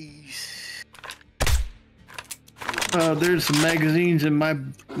 Take these. There's some magazines in my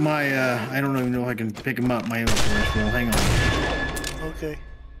I don't even know if I can pick them up. My inventory's full. Hang on. Okay.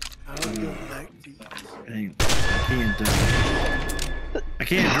 I'll go back to you. I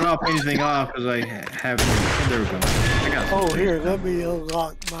can't drop anything off because I haven't. Oh, there we go. I got some. Oh, here, let me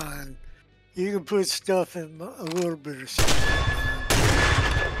unlock mine. You can put stuff in a little bit of stuff.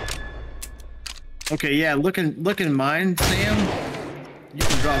 Okay, yeah. Look in mine, Sam. You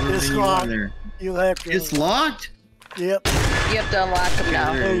can drop everything you want in there. You'll have to. It's locked. Yep. You have to unlock them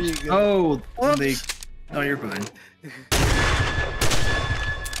now. There you go. Oh, oh, you're fine.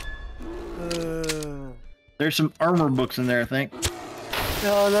 There's some armor books in there, I think.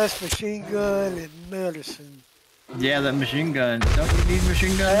 No, that's machine gun and medicine. Yeah, that machine gun. Don't you need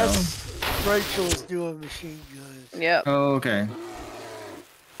machine gun? Rachel's doing machine guns. Yep. Oh, okay.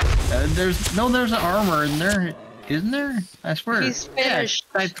 There's an armor in there, isn't there? I swear. He's finished.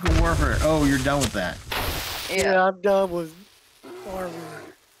 Yeah, tactical warfare. Oh, you're done with that. Yeah, I'm done with armor.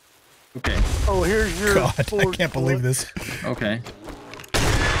 Okay. Oh, here's your. God, I can't believe this. Okay.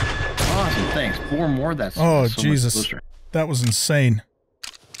 Awesome, thanks. 4 more. That's oh so Jesus, that was insane.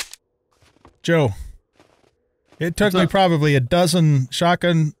 Joe, it took me probably a dozen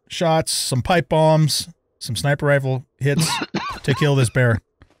shotgun shots, some pipe bombs, some sniper rifle hits to kill this bear.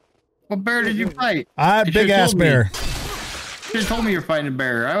 What bear did you fight? Big ass bear. You should have told me you're fighting a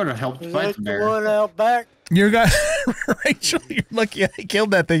bear. I would have helped fight the bear. The one out back. You got Rachel. You're lucky I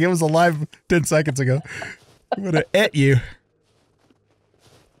killed that thing. It was alive 10 seconds ago. It would have ate you.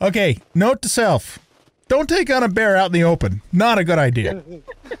 Okay, note to self. Don't take on a bear out in the open. Not a good idea.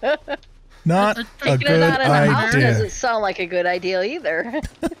 Not a Taking good it out of the house idea. doesn't sound like a good idea either.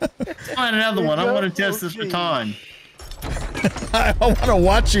 Find another one. I want to test this baton. I want to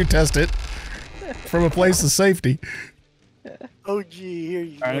watch you test it from a place of safety. Oh, gee, here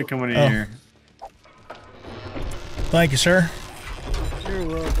you All right, go. coming in here. Thank you, sir. You're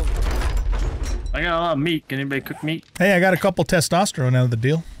welcome. I got a lot of meat. Can anybody cook meat? Hey, I got a couple testosterone out of the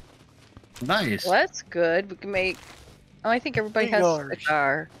deal. Nice. Well, that's good. We can make. Oh, I think everybody has a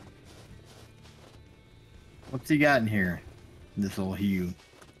car. What's he got in here? This old Hugh.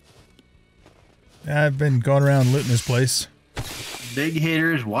 I've been going around looting this place. Big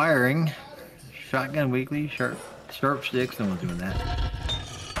hitters, wiring, shotgun weekly, sharp sticks. No one's doing that.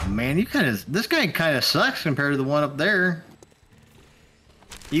 Man, this guy kind of sucks compared to the one up there.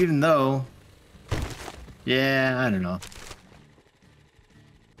 Even though, yeah, I don't know.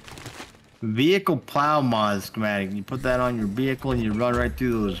 Vehicle plow mod schematic. You put that on your vehicle and you run right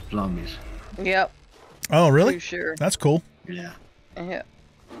through those zombies. Yep. Oh, really? Sure. That's cool. Yeah. Yeah.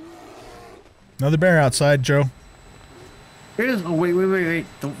 Another bear outside, Joe. Here's. Oh, wait.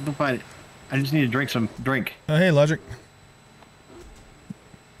 Don't fight it. I just need to drink some drink. Oh, hey, Logic.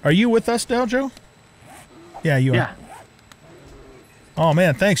 Are you with us now, Joe? Yeah, you are. Yeah. Oh,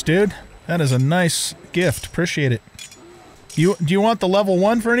 man, thanks, dude. That is a nice gift. Appreciate it. Do you want the level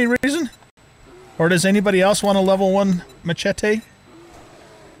 1 for any reason? Or does anybody else want a level 1 machete?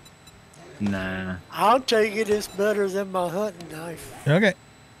 Nah. I'll take it. It's better than my hunting knife. Okay.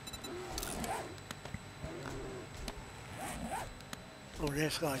 Oh,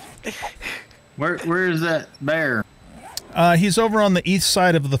 that's like Where is that bear? He's over on the east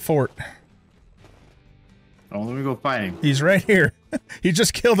side of the fort. Oh, let me go find him. He's right here. He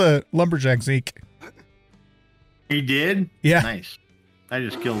just killed a lumberjack, Zeke. He did? Yeah. Nice. I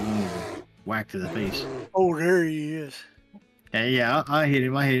just killed one with a whack to the face. Oh, there he is. Yeah, I hit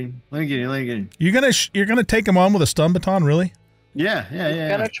him. Let me get him. You're gonna take him on with a stun baton, really? Yeah.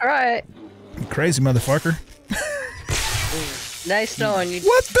 Gotta try it. You crazy motherfucker. Nice knowing you.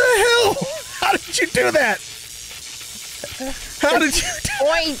 What the hell? How did you do that? How did you do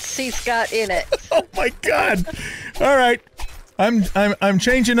Points he's got in it. Oh my god. All right. I'm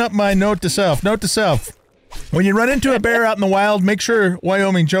changing up my note to self. Note to self. When you run into a bear out in the wild, make sure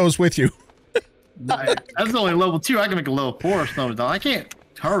Wyoming Joe's with you. That's only level 2. I can make a level 4 snowball. I can't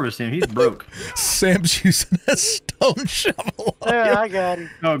harvest him. He's broke. Sam's using a stone shovel. Yeah, I got him.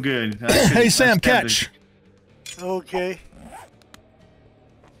 Oh, good. Hey, Sam, catch. Okay.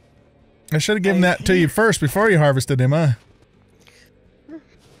 I should have given that to you first before you harvested him, huh?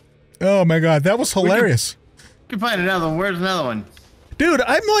 Oh my god, that was hilarious. You can find another one. Where's another one? Dude,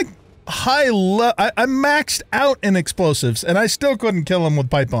 I'm like I'm maxed out in explosives, and I still couldn't kill him with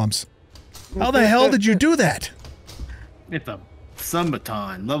pipe bombs. How the hell did you do that? It's a sun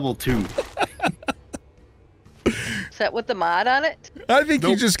baton, level 2. Is that with the mod on it? I think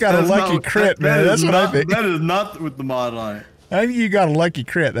you just got a lucky crit, man. That's what I think. That is not with the mod on it. I think you got a lucky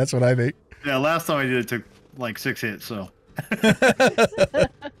crit. That's what I think. Yeah, last time I did it took like 6 hits, so.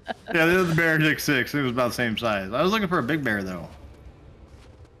 Yeah, the other bear 6'6". It was about the same size. I was looking for a big bear though.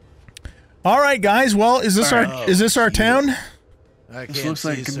 All right, guys. Well, is this All our is this our town? I This can't looks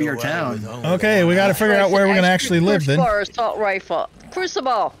like see it could so be our well town. with only Okay, one we got to eye. figure out where we're gonna actually live then. Crucible or assault rifle.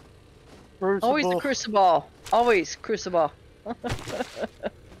 Crucible. Crucible. Always the crucible. Always crucible.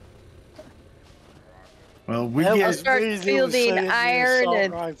 Well, we That get. was start easy with fielding saying the iron assault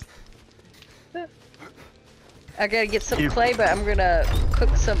and- rifle. I gotta get some If- clay, but I'm gonna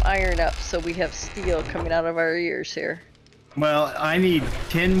cook some iron up so we have steel coming out of our ears here. Well, I need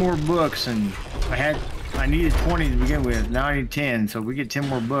 10 more books, and I needed 20 to begin with. Now I need 10, so we get 10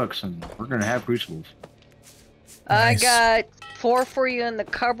 more books, and we're gonna have crucibles. Nice. I got 4 for you in the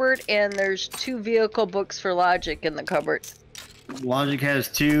cupboard, and there's 2 vehicle books for logic in the cupboard. Logic has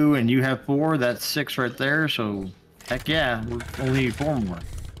 2, and you have 4. That's 6 right there. So, heck yeah, we only need 4 more.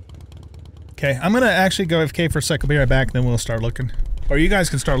 Okay, I'm gonna actually go AFK for a second. I'll be right back, then we'll start looking. Or you guys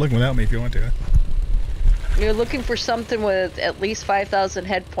can start looking without me if you want to. You're looking for something with at least 5,000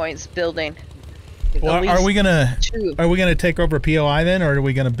 head points building. Well, At are we least gonna 2. are we gonna take over POI then, or are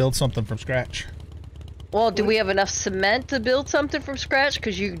we gonna build something from scratch? Well, do we have enough cement to build something from scratch?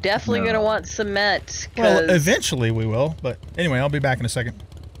 Because you're definitely No. gonna want cement. Well, 'cause- eventually we will. But anyway, I'll be back in a second.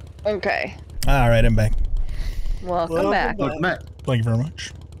 Okay. All right, I'm back. Welcome Welcome back. back. Look, Matt. Thank you very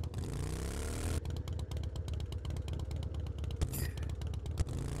much.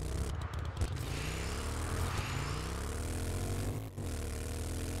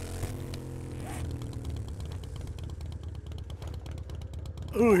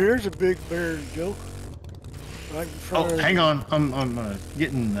 Ooh, here's a big bear, Joe. Right in front Oh, of hang on. I'm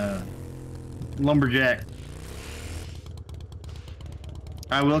getting lumberjack.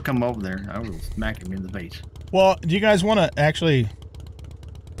 I will come over there. I will smack him in the face. Well, do you guys want to actually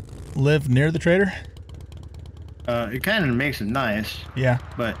live near the trader? It kind of makes it nice, Yeah.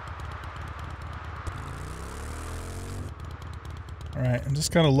 but All right. I'm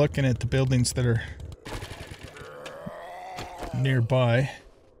just kind of looking at the buildings that are nearby.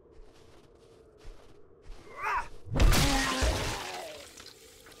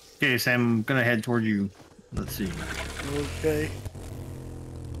 okay, Sam. I'm gonna head toward you. Let's see. Okay.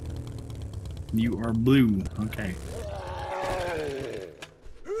 You are blue. Okay.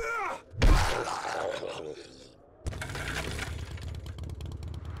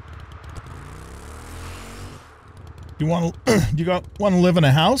 You want to do you want to live in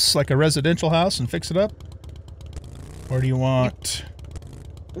a house, like a residential house, and fix it up, or do you want?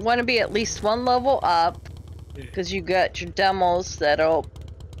 Want to be at least 1 level up, because you got your demos that'll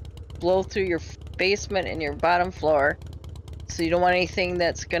blow through your basement and your bottom floor. So you don't want anything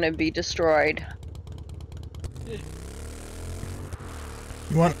that's gonna be destroyed.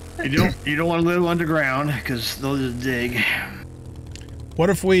 You want? You don't want to live underground because they'll just dig. What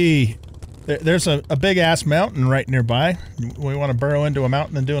if we? There's a big ass mountain right nearby. We want to burrow into a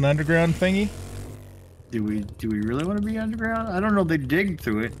mountain and do an underground thingy. Do we really want to be underground? I don't know if they dig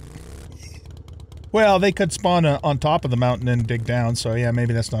through it. Well, they could spawn on top of the mountain and dig down. So yeah,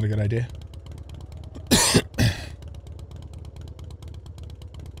 maybe that's not a good idea.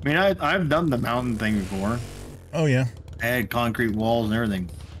 I mean, I've done the mountain thing before. Oh yeah. I had concrete walls and everything.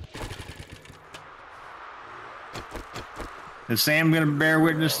 Is Sam gonna bear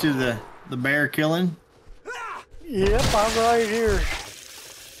witness to the bear killing? Yep, I'm right here.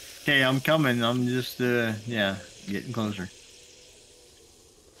 Okay, I'm coming. I'm just yeah, getting closer.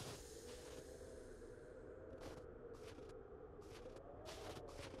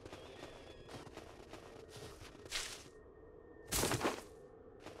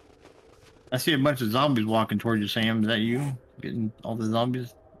 I see a bunch of zombies walking towards you, Sam. Is that you? Getting all the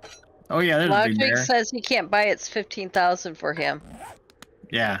zombies? Oh yeah, there's a big Logic bear. says he can't buy it's 15,000 for him.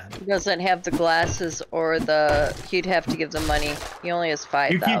 Yeah. He doesn't have the glasses or he'd have to give the money. He only has You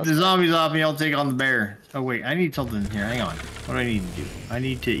keep the 5,000. zombies off me, I'll take on the bear. Oh wait, I need something here. Hang on. What do I need to do? I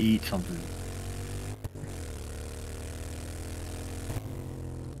need to eat something.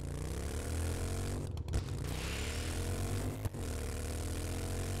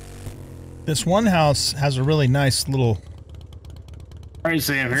 This one house has a really nice little, Alright,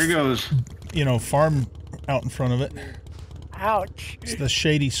 Sam, here goes. farm out in front of it. Ouch. It's the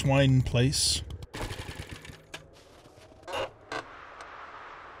Shady Swine place.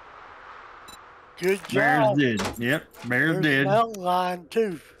 Good Bear's job. dead. Yep, bear's There's a dead. mountain lion,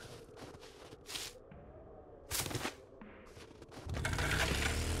 too.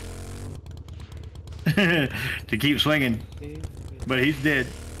 To keep swinging. But he's dead.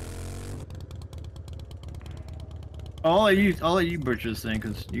 I'll let you butcher this thing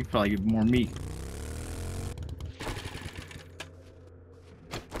because you probably get more meat.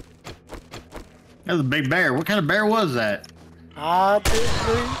 That was a big bear. What kind of bear was that? I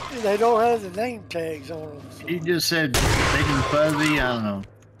didn't. They don't have the name tags on them. So. He just said big and fuzzy. I don't know.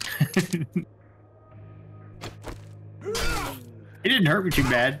 He didn't hurt me too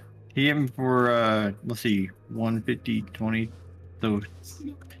bad. He hit me for, let's see, 150, 20. So,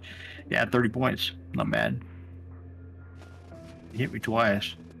 yeah, 30 points. Not bad. He hit me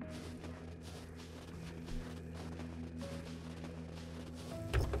twice.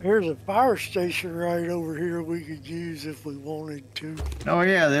 There's a fire station right over here we could use if we wanted to. Oh,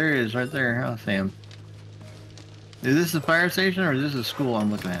 yeah, there it is right there. Huh, Sam? Is this the fire station or is this a school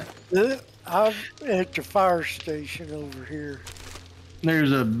I'm looking at? I'm at the fire station over here.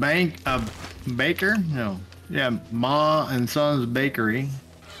 There's a baker? No. Yeah, Ma and Son's Bakery.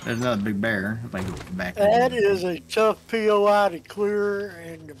 There's not a big bear. Back that is a tough POI to clear,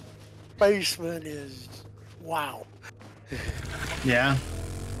 and the basement is wow. Yeah.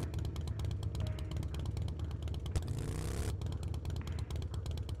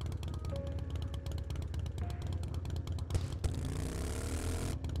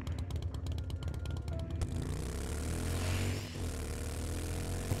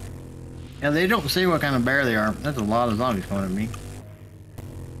 Yeah, they don't say what kind of bear they are. That's a lot of zombies coming at me.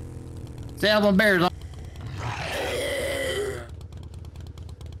 Say how the bears on.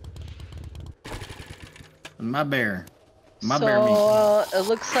 My bear. My bear meat. It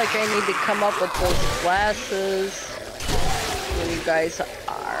looks like I need to come up with those glasses where you guys are.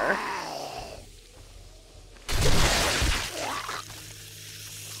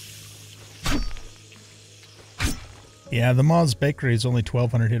 Yeah, the Ma's Bakery is only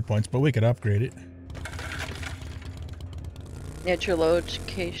 1,200 hit points, but we could upgrade it. Natural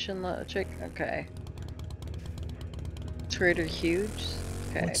location logic. Okay. Trader Huge.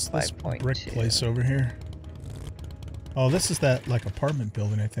 Okay. What's this 5.2. brick place over here? Oh, this is that like apartment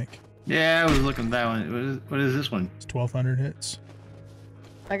building, I think. Yeah, I was looking at that one. What is this one? It's 1,200 hits.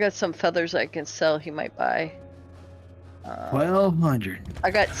 I got some feathers I can sell. He might buy. 1,200.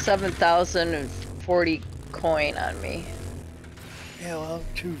 I got 7,040 coin on me. Yeah, well, I'm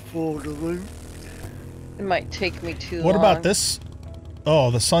too full to loot. It might take me too long. What about this?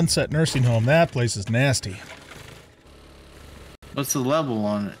 Oh, the Sunset Nursing Home. That place is nasty. What's the level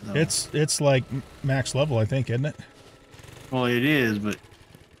on it, though? It's like max level, I think, isn't it? Well, it is, but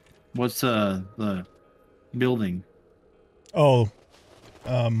what's the building? Oh,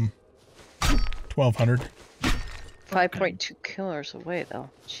 1,200. 5.2 killers away, though.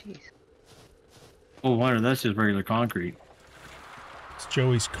 Jeez. Oh, wonder that's just regular concrete. It's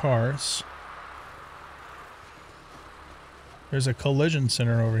Joey's cars. There's a collision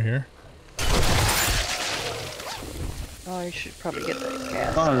center over here. Oh, you should probably get that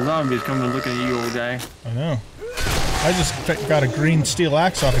gas. A lot of zombies coming looking at you, old guy. I know. I just got a green steel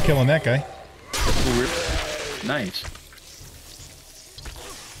axe off of killing that guy. Nice.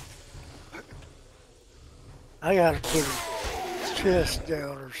 I gotta put a chest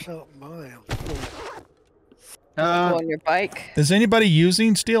down or something. I am full. Go on your bike. Is anybody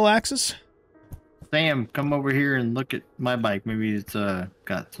using steel axes? Sam, come over here and look at my bike. Maybe it's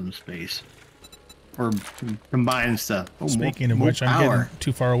got some space. Or combined stuff. Oh, Speaking of which, I'm getting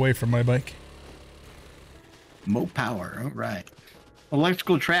too far away from my bike. Mo power. All right.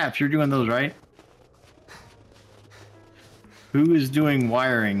 Electrical traps. You're doing those, right? Who is doing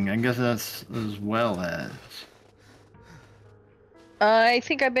wiring? I guess that's as well as. I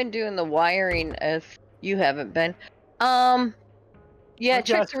think I've been doing the wiring if you haven't been. Yeah,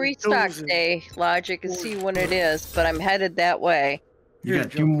 check the restock day, Logic, and see when it is, but I'm headed that way. You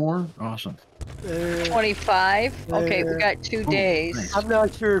got two more? Awesome. 25? Okay, we got 2 days. Nice. I'm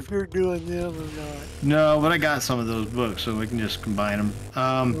not sure if you're doing them or not. No, but I got some of those books, so we can just combine them.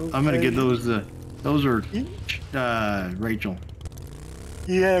 I'm gonna get those. Those are Rachel.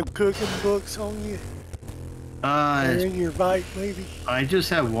 You have cooking books on you? Or in your bike, maybe? I just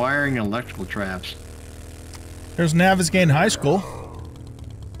have wiring and electrical traps. There's Navezgane High School.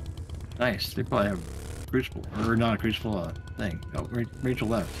 Nice. They probably have crucible, or not a crucible thing. Oh, Rachel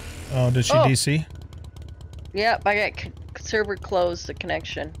left. Oh, did she DC? Yep, I got server closed the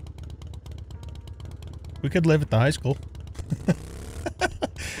connection. We could live at the high school.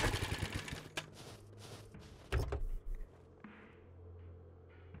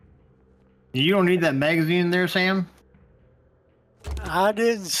 You don't need that magazine in there, Sam? I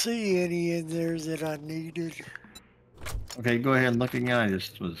didn't see any in there that I needed. Okay, go ahead and look again. I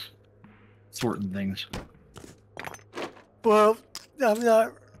just was sorting things. Well, I'm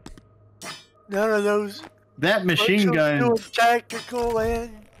not. None of those. That machine gun. Doing tactical,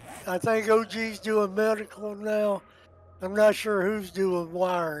 and I think OG's doing medical now. I'm not sure who's doing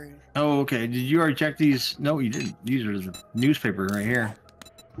wiring. Oh, okay. Did you already check these? No, you didn't. These are the newspaper right here.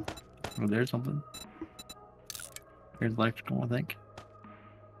 Oh, there's something. There's electrical, I think.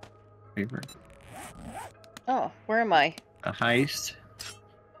 Paper. Oh, where am I? A heist.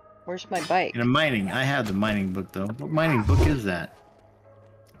 Where's my bike? And a mining. I have the mining book, though. What mining book is that?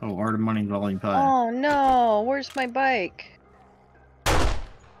 Oh, Art of Mining Volume 5. Oh no, where's my bike?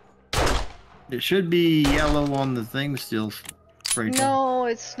 It should be yellow on the thing still, Rachel. No,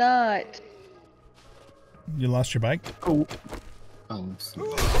 it's not. You lost your bike? Oh. Oh, let's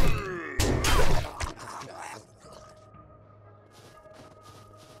see.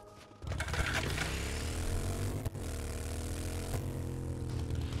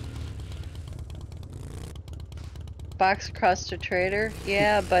 Box across the trader?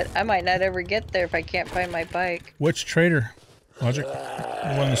 Yeah, but I might not ever get there if I can't find my bike. Which trader? Logic?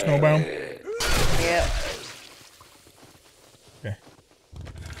 The one in the snow biome? Yep. Okay.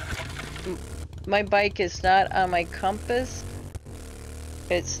 My bike is not on my compass.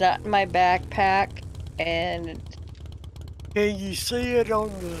 It's not in my backpack, and Can you see it on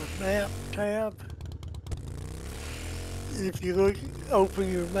the map tab? If you look,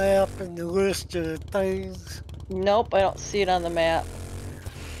 open your map and the list of things, nope, I don't see it on the map.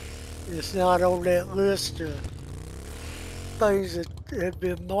 it's not on that list of things that have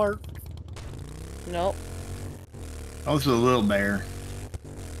been marked. Nope. Oh, this is a little bear.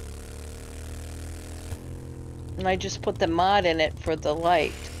 And I just put the mod in it for the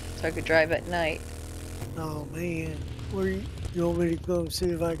light, so I could drive at night. Oh man, you want me to go and see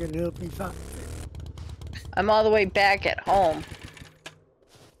if I can help you find it? I'm all the way back at home.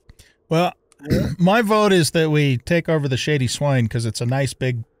 Well, my vote is that we take over the Shady Swine because it's a nice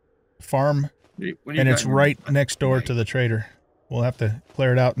big farm What do you and got it's in your- right next door to the trader. We'll have to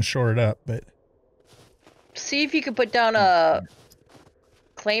clear it out and shore it up, but See if you could put down a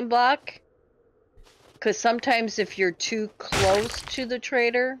claim block. Because sometimes if you're too close to the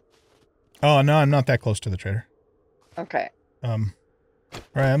trader... oh no, I'm not that close to the trader. Okay. All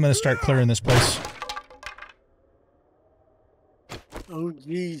right, I'm gonna start clearing this place. Oh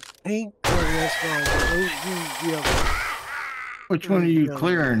geez, pink. Oh, that's right. Oh geez, yellow. Which one are you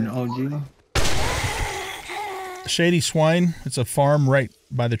clearing, OG? Shady Swine. It's a farm right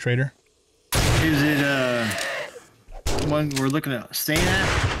by the trader. Is it one we're looking at staying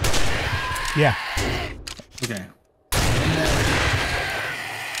at? Yeah. Okay.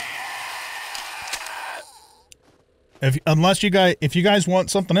 If you guys want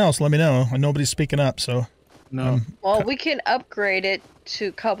something else, let me know. Nobody's speaking up, so. No. Well, we can upgrade it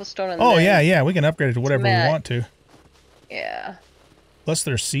to cobblestone and Oh then- yeah, we can upgrade it to whatever we Matt. want to. Yeah. Plus,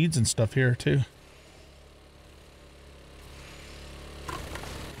 there's seeds and stuff here too.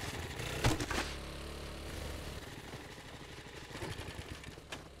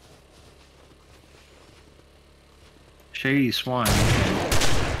 Shady Swine. Okay.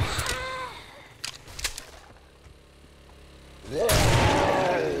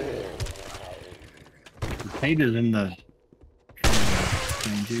 Potatoes in the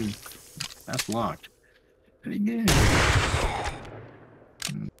thing too. That's locked. Pretty good.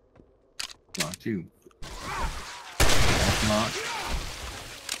 Locked too. That's locked.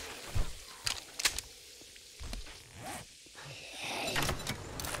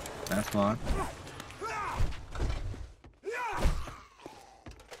 That's locked.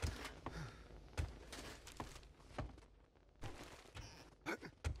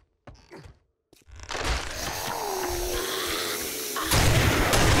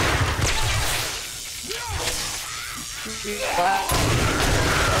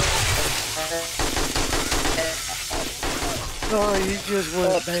 Oh, you just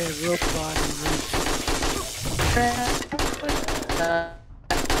went bad rope body.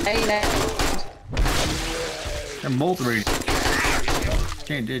 They're both ready.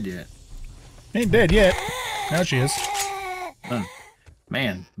 She ain't dead yet. Ain't dead yet. Now she is.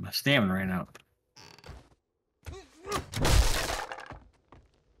 Man, my stamina ran out.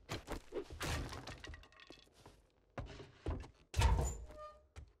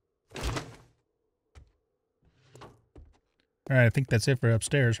 All right, I think that's it for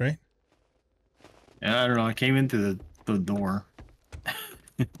upstairs, right? Yeah, I don't know. I came in through the door.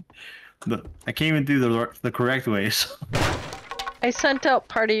 I came in through the correct way. So. I sent out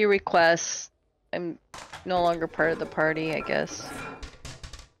party requests. I'm no longer part of the party, I guess.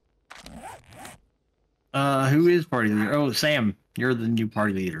 Who is party leader? Oh, Sam, you're the new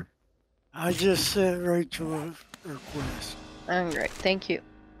party leader. I just sent Rachel a request. Alright, thank you.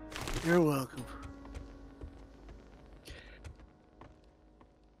 You're welcome.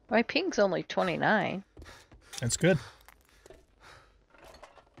 My ping's only 29. That's good.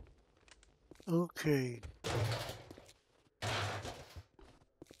 Okay.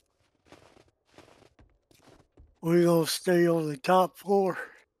 We're gonna stay on the top floor.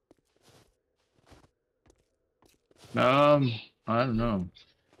 I don't know.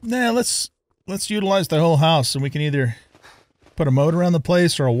 Nah, let's utilize the whole house, and we can either put a moat around the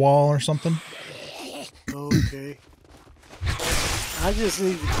place or a wall or something. Okay. I just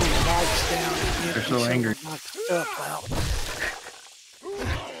need to put the lights down and get They're so angry. my stuff out.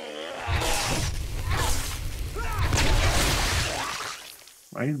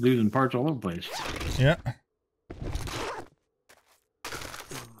 Why are you losing parts all over the place? Yeah.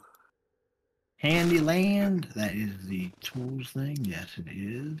 Handyland. That is the tools thing. Yes, it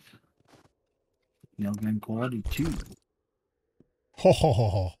is. Nail gun quality 2. Ho ho ho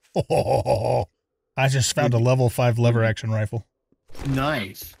ho ho ho ho ho. I just found a level 5 lever action rifle.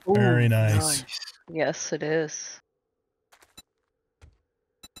 Nice. Very Ooh, nice. Yes, it is.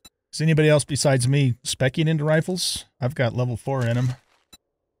 Is anybody else besides me speccing into rifles? I've got level 4 in them.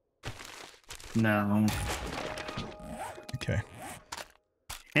 No. Okay.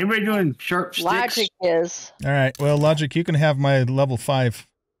 Anybody doing sharp sticks? Logic is. All right. Well, Logic, you can have my level 5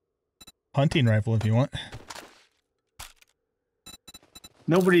 hunting rifle if you want.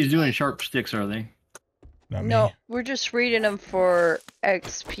 Nobody's doing sharp sticks, are they? Not No, me. we're just reading them for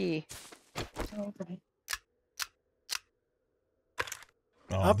XP.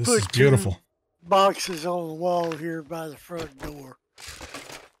 Oh, I this put is beautiful. 2 boxes on the wall here by the front door.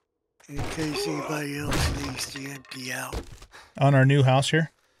 In case anybody else needs to empty out. On our new house here?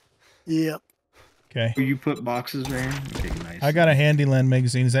 Yep. Okay. You put boxes there? Okay, nice. I got a Handyland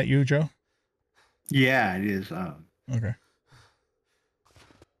magazine. Is that you, Joe? Yeah, it is. Okay.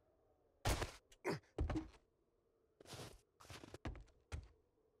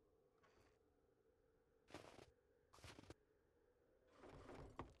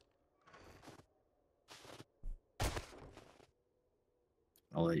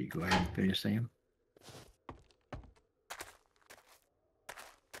 I'll let you go ahead and finish, Sam.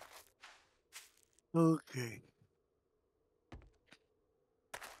 Okay.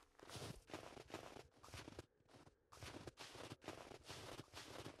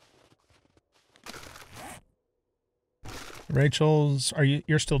 Rachel's,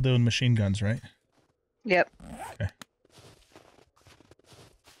 you're still doing machine guns, right? Yep. Okay.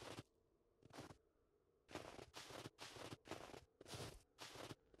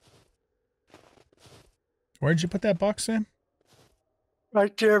 Where'd you put that box, Sam?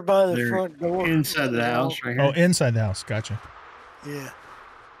 Right there by the They're front door. inside the house right here. Oh, inside the house. Gotcha. Yeah.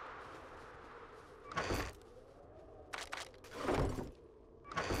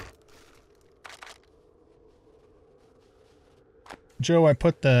 Joe, I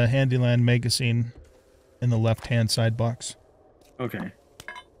put the Handyland magazine in the left-hand side box. Okay.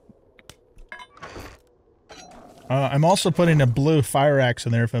 I'm also putting a blue fire axe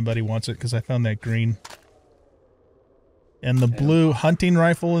in there if anybody wants it, because I found that green. And the blue hunting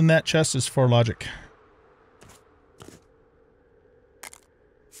rifle in that chest is for Logic.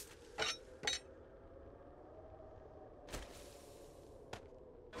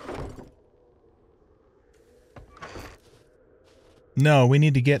 No, we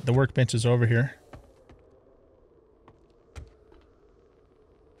need to get the workbenches over here.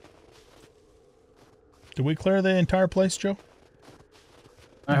 Did we clear the entire place, Joe?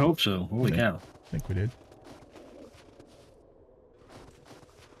 I hope so. Holy cow. I think we did.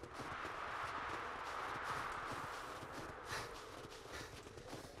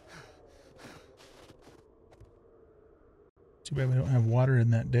 Too bad we don't have water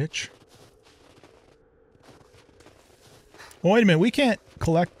in that ditch. Well, wait a minute. We can't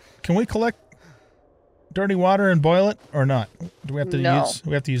collect. Can we collect dirty water and boil it or not? Do we have to No. use?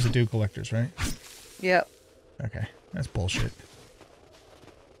 We have to use the dew collectors, right? Yep. Okay, that's bullshit.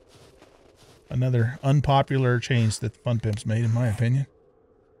 Another unpopular change that Fun Pimp's made, in my opinion.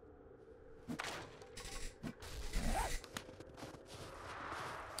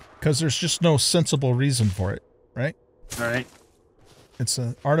 Because there's just no sensible reason for it, right? All right. It's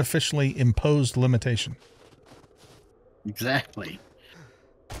an artificially imposed limitation. Exactly.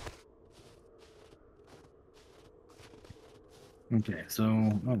 Okay, so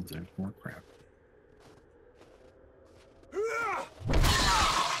oh, there's more crap.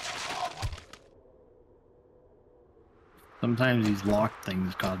 Sometimes these lock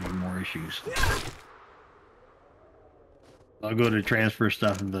things cause me more issues. I'll go to transfer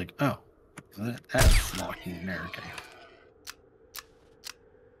stuff and be like, oh, that's locked in there. Okay.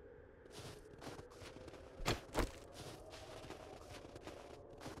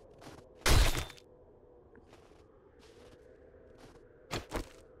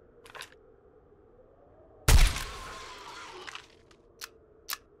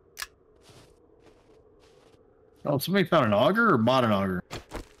 Oh, somebody found an auger or bought an auger?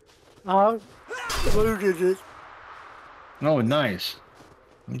 I looted it. Oh, nice.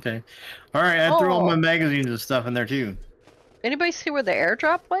 Okay. All right, I threw all my magazines and stuff in there too. Anybody see where the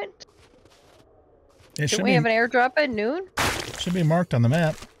airdrop went? It Didn't we have an airdrop at noon? should be marked on the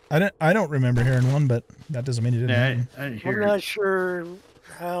map. I don't remember hearing one, but that doesn't mean you didn't. Yeah, Have I didn't I'm hear it. not sure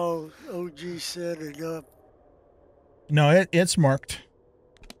how OG set it up. No, it's marked.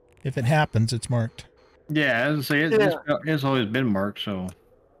 If it happens, it's marked. Yeah, as I say, it's always been marked, so.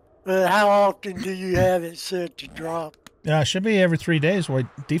 But how often do you have it set to drop? Yeah, it should be every 3 days, by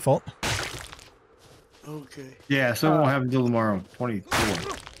default. Okay. Yeah, so it won't happen until tomorrow, 24.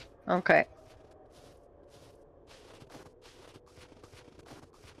 Okay.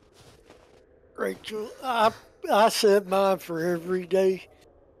 Rachel, I set mine for every day,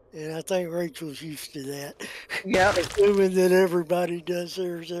 and I think Rachel's used to that. Yep. Assuming that everybody does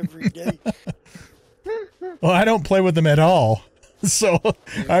theirs every day. Well, I don't play with them at all, so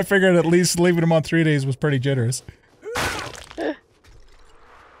I figured at least leaving them on 3 days was pretty generous.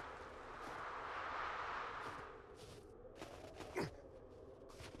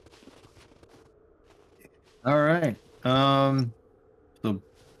 All right. So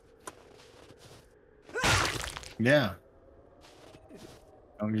yeah.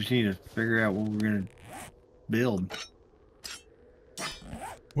 We just need to figure out what we're gonna build.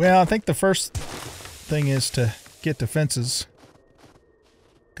 Well, I think the first thing is to get the fences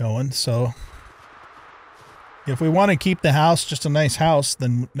going. So if we want to keep the house just a nice house,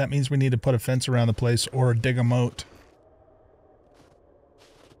 then that means we need to put a fence around the place or dig a moat.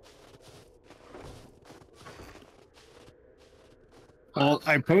 Well,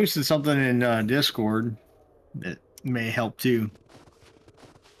 I posted something in Discord that may help too.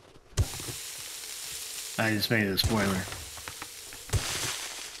 I just made it a spoiler.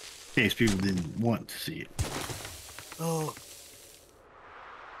 In case people didn't want to see it. Oh.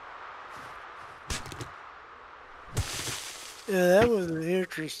 Yeah, that was an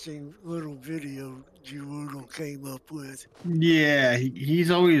interesting little video Giwoodle came up with. Yeah, he's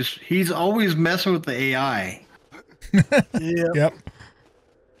always messing with the AI. Yeah. Yep.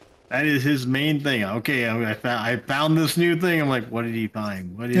 That is his main thing. Okay, I found this new thing. I'm like, what did he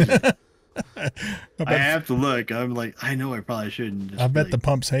find? What is it? I have to look. I'm like, I know I probably shouldn't. I bet the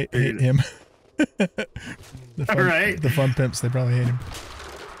pumps hate him. Right? The fun pimps, they probably hate him.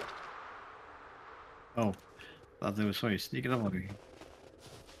 Oh, thought there was somebody sneaking up on me.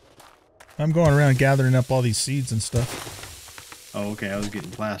 I'm going around gathering up all these seeds and stuff. Oh, okay. I was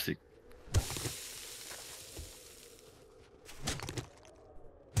getting plastic.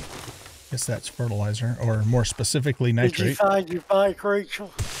 Guess that's fertilizer, or more specifically nitrate. Did you find your bike,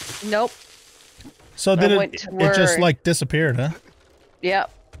 Rachel? Nope. So did it just like disappeared, huh? Yep.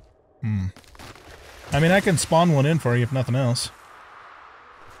 I mean, I can spawn one in for you if nothing else.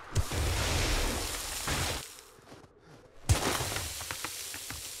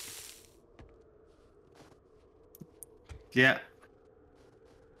 Yeah.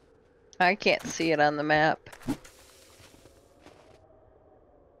 I can't see it on the map.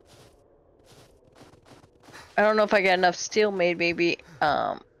 I don't know if I got enough steel made. Maybe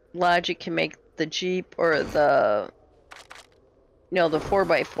Logic can make the Jeep or the, the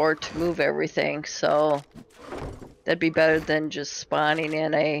 4x4 to move everything. So that'd be better than just spawning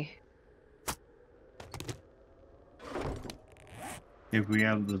in a. If we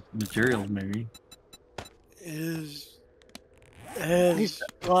have the materials, maybe. Has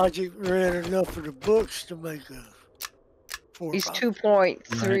Logic read enough of the books to make a 4x4? He's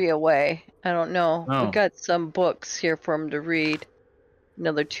 2.3 away. I don't know. Oh. We got some books here for him to read.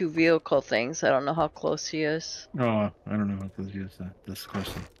 Another 2 vehicle things. I don't know how close he is. Oh, I don't know how close he is. That's the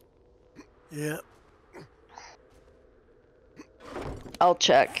question. Yeah. I'll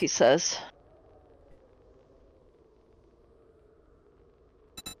check, he says.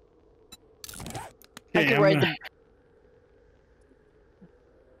 I can ride the...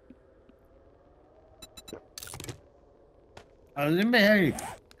 Does anybody have any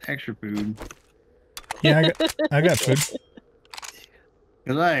extra food? Yeah, I got food.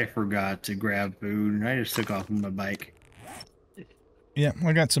 Because I forgot to grab food, and I just took off on my bike. Yeah,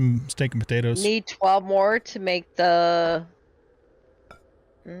 I got some steak and potatoes. Need 12 more to make the...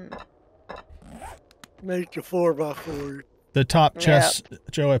 Make the 4x4. The top chest,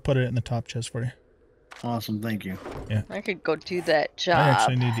 Joe, I put it in the top chest for you. Awesome, thank you. Yeah. I could go do that job. I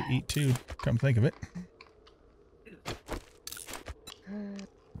actually need to eat too, come think of it.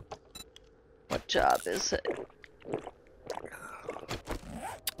 What job is it?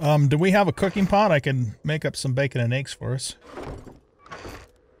 Do we have a cooking pot? I can make up some bacon and eggs for us.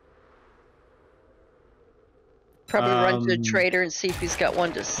 Probably run to a trader and see if he's got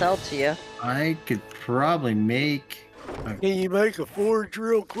one to sell to you. I could probably make. Can you make a forge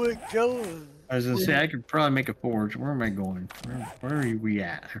real quick, Joe? I was gonna say I could probably make a forge. Where am I going? Where are we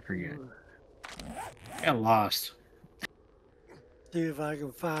at? I forget. I got lost. See if I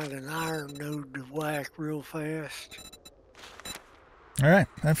can find an iron node to whack real fast. All right,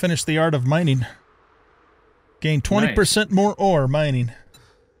 I finished the art of mining. Gained 20% more ore mining.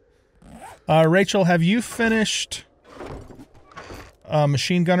 Rachel, have you finished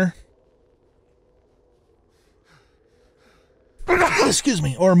Machine Gunner? Excuse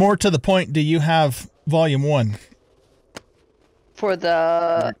me. Or more to the point, do you have Volume 1? For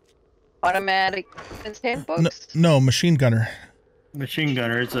the automatic handbooks? No, Machine Gunner. Machine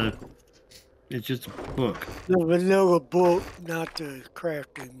Gunner. It's just a book. The vanilla book, not the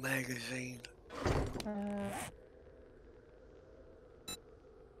crafting magazine.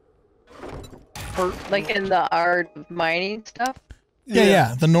 Like in the art of mining stuff?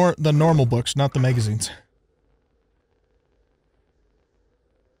 Yeah. The normal books, not the magazines.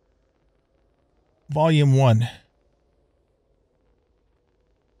 Volume 1.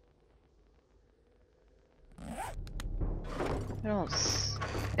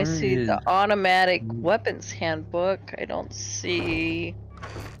 I see the automatic weapons handbook. I don't see.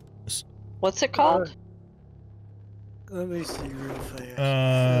 What's it called? Let me see real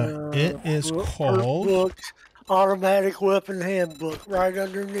fast. It is called books, automatic weapon handbook, right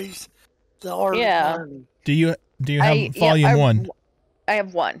underneath the art. Yeah. Do you have Volume 1? I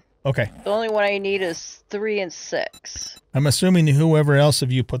have 1. Okay. The only one I need is 3 and 6. I'm assuming whoever else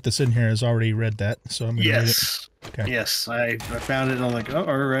of you put this in here has already read that, so I'm going to read it. Okay. Yes, I found it and I'm like, oh,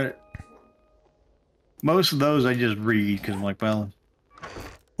 I read it. Most of those I just read because I'm like, well,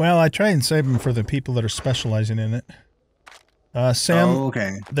 I try and save them for the people that are specializing in it. Sam,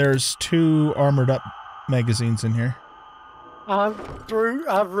 okay. There's 2 armored up magazines in here. I'm through.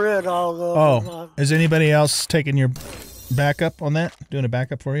 I've read all of them. Is anybody else taking your backup on that? Doing a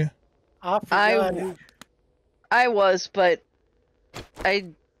backup for you? I was, but I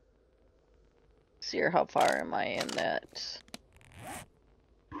see here. How far am I in that?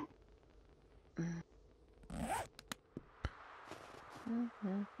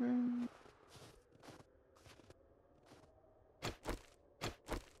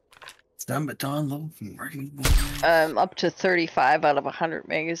 Up to 35 out of 100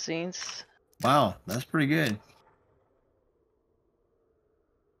 magazines. Wow, that's pretty good.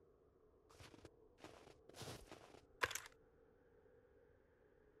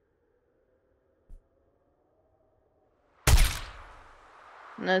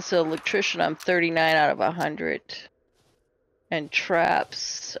 And as an electrician, I'm 39 out of 100. And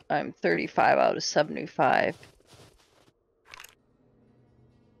traps, I'm 35 out of 75.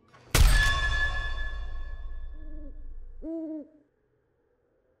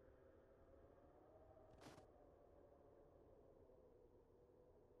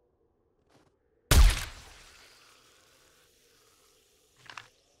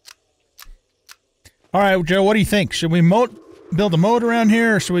 All right, Joe, what do you think? Should we build a moat around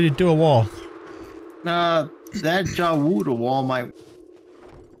here, or should we do a wall? That Jawuda wall might.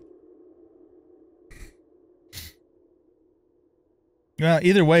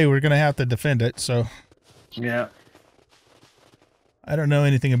 Either way, we're going to have to defend it, so. Yeah. I don't know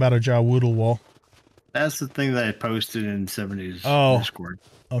anything about a Jawuda wall. That's the thing that I posted in 70s Discord.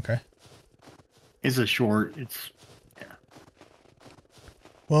 Okay. It's a short.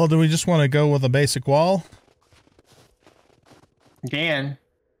 Well, do we just want to go with a basic wall? You can.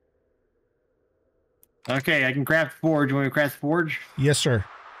 Okay, I can craft forge. You want me to craft forge? Yes, sir.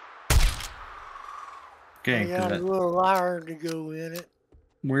 Okay. I got a little iron to go in it.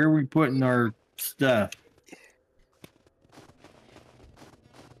 Where are we putting our stuff?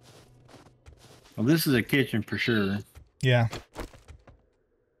 Well, this is a kitchen for sure. Yeah.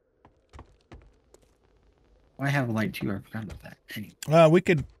 I have a light too. I forgot about that. Anyway. We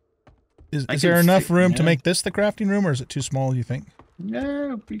could. Is there enough room to make this the crafting room, or is it too small? You think?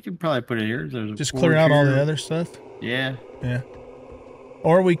 No, we could probably put it here. There's just clear out all the other stuff. Yeah. Yeah.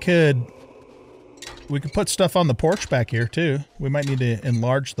 Or we could put stuff on the porch back here too. We might need to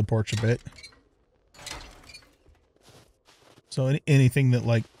enlarge the porch a bit. So anything that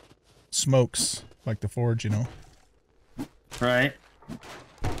like smokes, like the forge, you know. Right.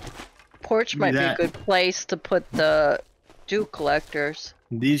 Porch might be a good place to put the dew collectors.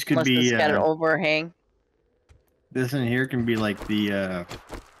 These could be. It's got an overhang. This in here can be like the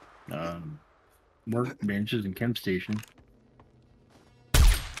work benches and chem station.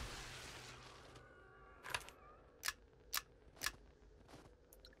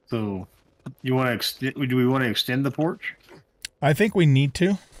 So You want to do we want to extend the porch? I think we need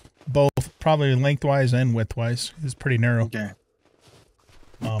to, both probably lengthwise and widthwise. It's pretty narrow. Okay.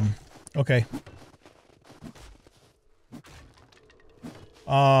 Okay.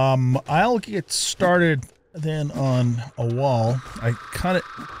 I'll get started then on a wall. I kind of.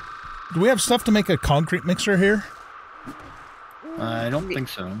 Do we have stuff to make a concrete mixer here? I don't think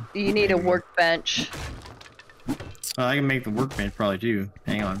so. You need a workbench. I can make the workbench probably too.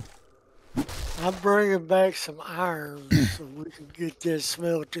 Hang on. I'm bringing back some iron so we can get this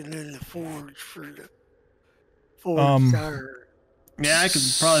smelting in the forge for the forged iron. Yeah, I could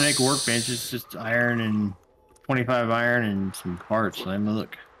probably make a workbench. It's just iron and 25 iron and some parts. Let me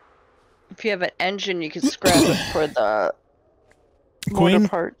look. If you have an engine, you can scrap it for the Queen, motor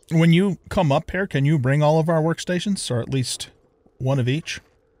part. when you come up here, can you bring all of our workstations, or at least one of each?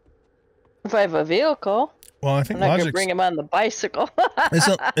 If I have a vehicle, Well, I I'm think not going to Logic's... bring him on the bicycle.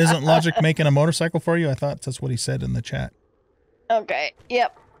 Isn't Logic making a motorcycle for you? I thought that's what he said in the chat. Okay.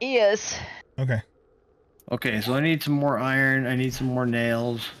 Yep. He is. Okay. Okay, so I need some more iron. I need some more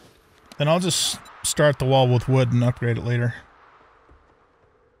nails. Then I'll just start the wall with wood and upgrade it later.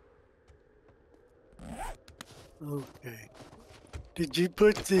 Okay. Did you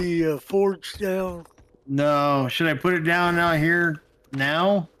put the forge down? No, should I put it down out here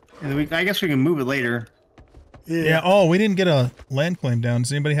now? And I guess we can move it later. Yeah. Oh, we didn't get a land claim down.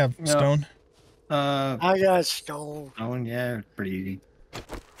 Does anybody have stone? I got stone. Stone, yeah, it's pretty easy.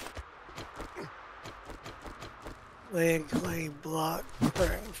 Land claim block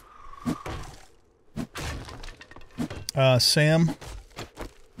craft. Sam,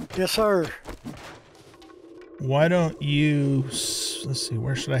 Yes, sir. why don't you... Let's see,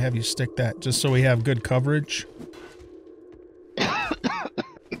 where should I have you stick that? Just so we have good coverage.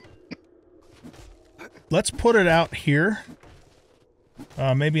 Let's put it out here.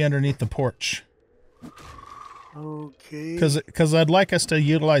 Maybe underneath the porch. Okay. Because I'd like us to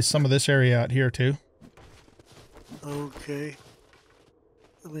utilize some of this area out here, too. Okay.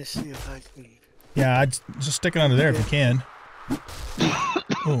 Let me see if I can. Yeah, I'd just stick it under there if you can.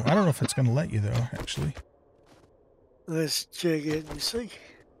 Oh, I don't know if it's going to let you, though, actually. Let's check it and see.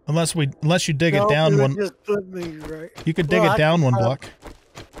 Unless you dig it down one... Just put me right. You could dig it down one block.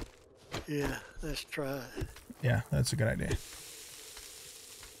 Yeah, let's try it. Yeah, that's a good idea.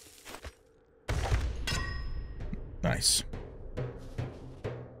 Nice.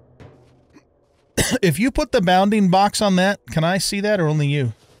 If you put the bounding box on that, can I see that or only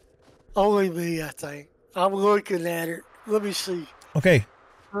you? Only me, I think. I'm looking at it. Let me see. Okay.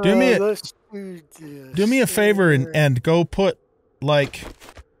 Do me let's do this. do me a favor and go put, like,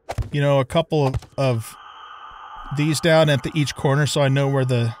 you know, a couple of these down at each corner so I know where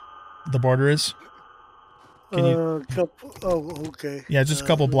the border is. Can you... okay. Yeah, just a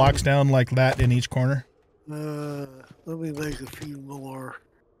couple blocks down like that in each corner. Let me make a few more.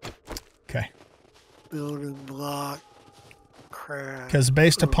 Okay. Building block. Crap. Because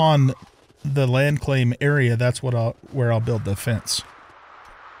based upon the land claim area, that's where I'll build the fence.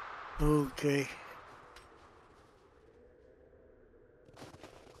 Okay.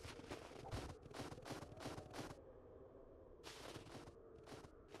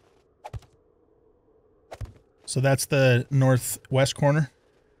 So that's the northwest corner?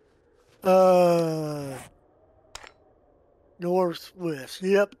 Northwest.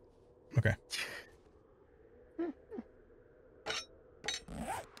 Yep. Okay.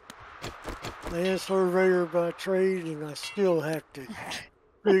 Land surveyor by trade, and I still have to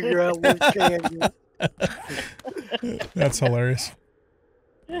figure out which can. That's hilarious.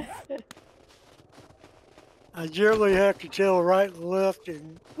 I generally have to tell right and left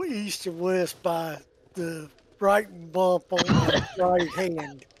and east and west by the right and bump on my right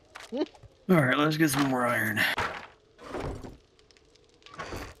hand. All right, let's get some more iron.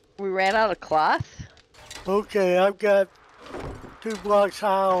 We ran out of cloth? Okay, I've got 2 blocks high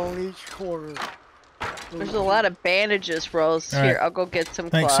on each corner. There's a lot of bandages, Rose. All Here, right. I'll go get some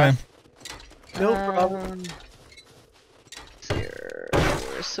Thanks, cloth. Sam. No problem. Here,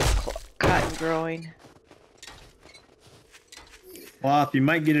 where's some cotton growing? Cloth, you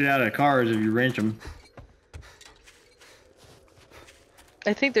might get it out of cars if you wrench them.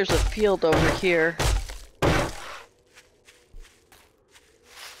 I think there's a field over here.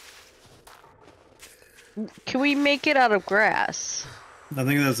 Can we make it out of grass? I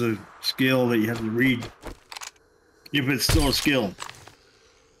think that's a skill that you have to read. If it's still a skill.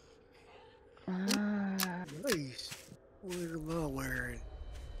 Nice. What am I wearing?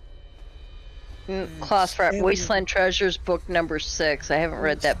 Cloth Wrap Wasteland Treasures, book number 6. I haven't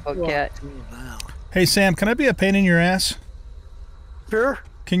read that book yet. Hey, Sam, can I be a pain in your ass? Sure.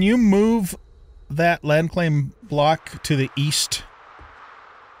 Can you move that land claim block to the east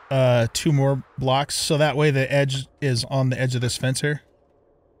 2 more blocks, so that way the edge is on the edge of this fence here.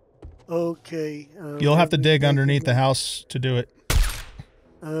 Okay. You'll have to dig underneath the house to do it.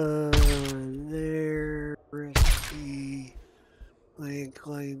 There is the land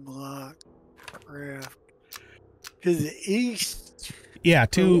claim block craft to the east. Yeah,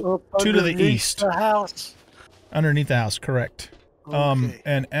 two to the underneath east. The house. Underneath the house, correct. Okay.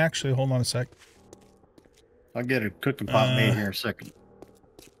 And actually, hold on a sec. I'll get a cooking pot made here in a second.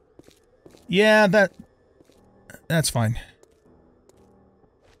 Yeah, that's fine.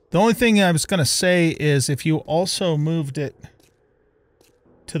 The only thing I was going to say is if you also moved it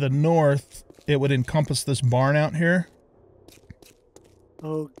to the north, it would encompass this barn out here.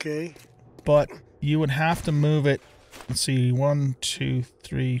 Okay. But you would have to move it, let's see, 1, 2,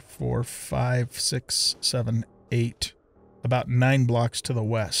 3, 4, 5, 6, 7, 8, about 9 blocks to the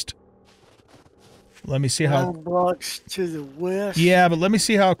west. Let me see how... 9 blocks to the west? Yeah, but let me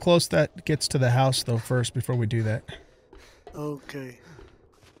see how close that gets to the house, though, first, before we do that. Okay.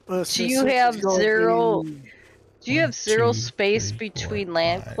 Well, Do you have zero... Do you have 0 space between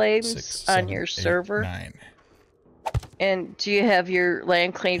land claims on your server? 9. And do you have your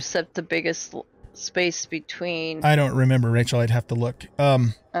land claims set the biggest space between... I don't remember, Rachel. I'd have to look.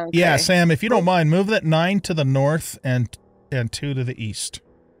 Okay. Yeah, Sam, if you don't mind, move that 9 to the north and 2 to the east.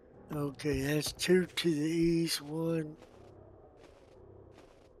 Okay, that's 2 to the east. 1,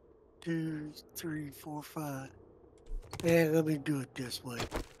 2, 3, 4, 5. And let me do it this way.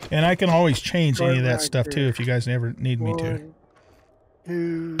 And I can always change any of that Right stuff, too, there. if you guys ever need me to. 1,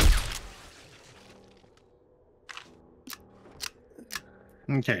 2.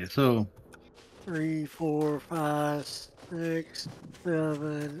 Okay, so 3, 4, 5, 6,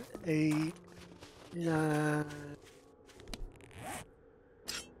 7, 8, 9.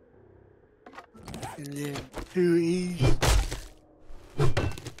 And then 2 east.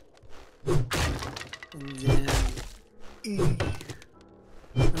 And then E.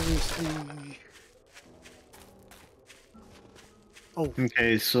 Let me see. Oh,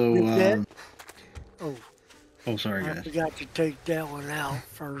 okay, so with that, oh, sorry I guys. forgot to take that one out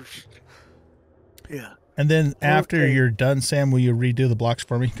first. Yeah. And then after Okay. you're done, Sam, will you redo the blocks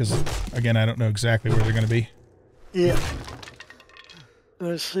for me? Because, again, I don't know exactly where they're going to be. Yeah.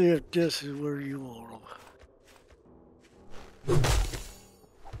 Let's see if this is where you want them.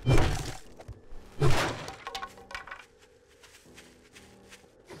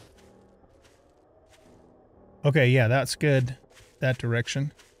 Okay, yeah, that's good. That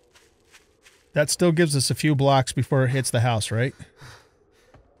direction. That still gives us a few blocks before it hits the house, right?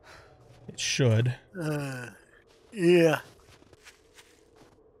 It should. Yeah.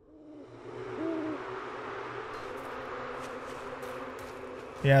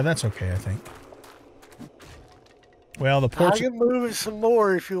 Yeah, that's okay, I think. Well, the I porch... can move it some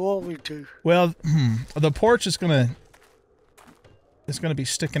more if you want me to. Well, the porch is gonna be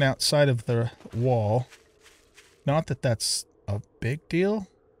sticking outside of the wall. Not that that's a big deal.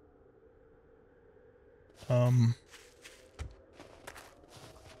 How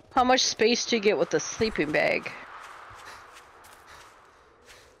much space do you get with the sleeping bag?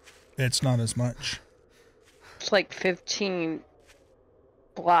 It's not as much. It's like 15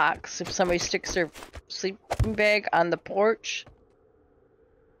 blocks. If somebody sticks their sleeping bag on the porch.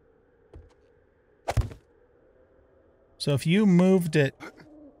 So if you moved it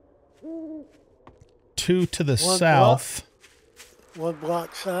 2 to the south. 1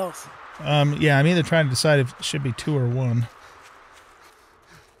 block south. Yeah, I'm either trying to decide if it should be 2 or 1.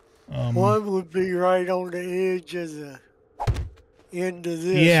 1 would be right on the edge of the end of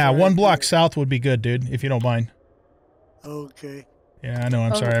this. Yeah, right 1 block here. south would be good, dude, if you don't mind. Okay. Yeah, I know,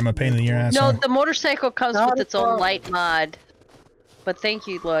 I'm sorry, I'm a pain in the ass. No, the motorcycle comes Not with a its own problem. light mod. But thank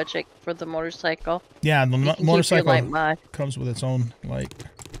you, Logic, for the motorcycle. Yeah, the You can keep your motorcycle light mod. comes with its own light.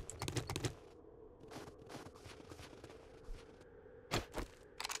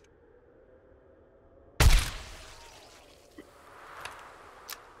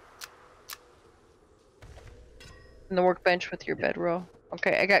 And the workbench with your bedroll.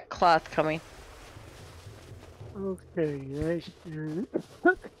 Okay, I got cloth coming. Okay, that's your...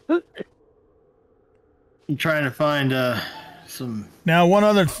 I'm trying to find some... Now, one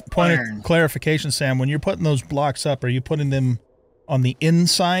other point Iron. of clarification, Sam. When you're putting those blocks up, are you putting them on the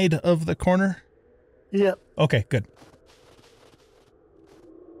inside of the corner? Yep. Okay, good.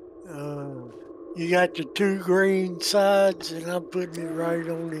 You got the 2 green sides, and I'm putting it right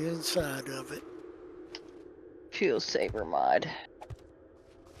on the inside of it. Fuel saver mod.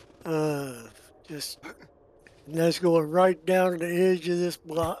 Just And that's going right down to the edge of this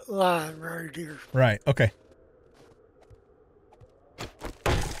line right here. Right. Okay.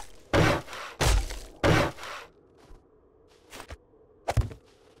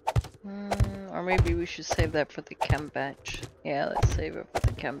 Or maybe we should save that for the chem bench. Yeah, let's save it for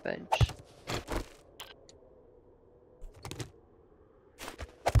the chem bench.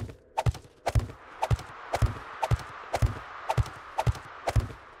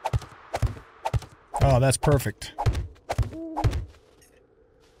 Oh, that's perfect.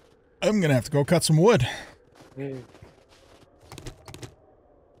 I'm gonna have to go cut some wood.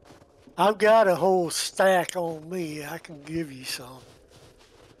 I've got a whole stack on me. I can give you some.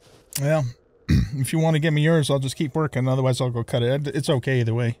 Well, if you want to give me yours, I'll just keep working. Otherwise, I'll go cut it. It's okay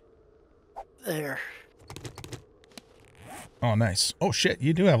either way. There. Oh, nice. Oh, shit.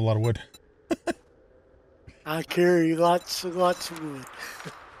 You do have a lot of wood. I carry lots of wood.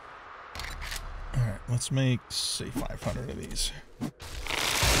 All right. Let's make, say, 500 of these.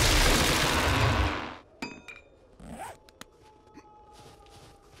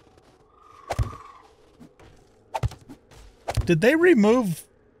 Did they remove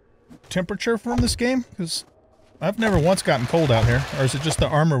temperature from this game? Because I've never once gotten cold out here. Or is it just the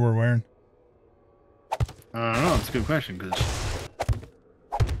armor we're wearing? I don't know. It's a good question because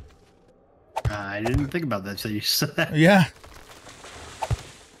I didn't think about that. So you said that. Yeah.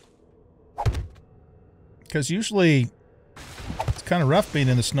 Because usually it's kind of rough being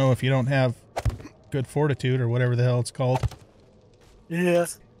in the snow if you don't have good fortitude or whatever the hell it's called.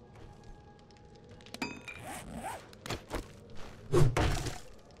 Yes.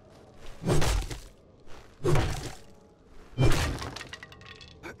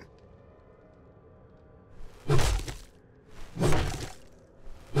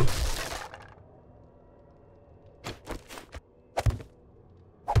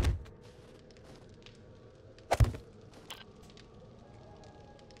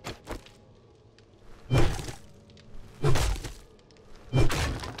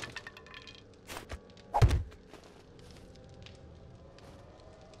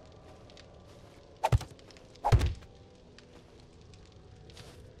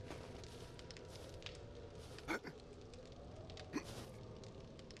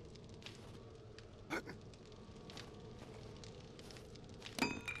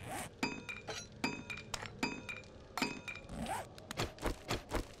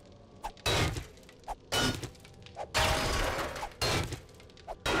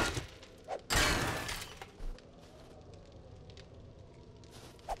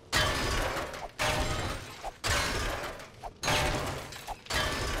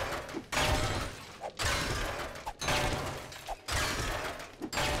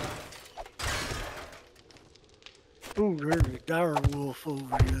 Ooh, there's a dire wolf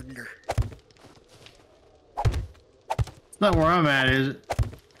over yonder. It's not where I'm at, is it?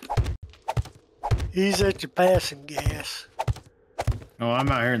 He's at the passing gas. Oh, I'm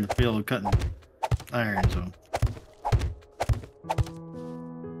out here in the field cutting iron, so.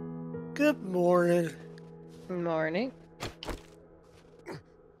 Good morning. Morning.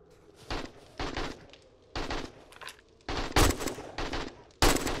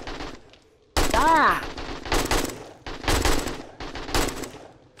 Ah!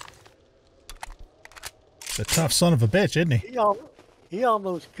 It's a tough son of a bitch, isn't he? He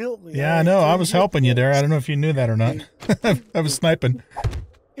almost killed me. Yeah, I know. I was helping you there. I don't know if you knew that or not. I was sniping.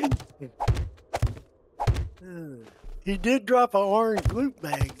 He did drop an orange loot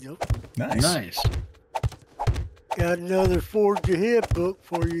bag, though. Nice. Nice. Got another Forge Ahead book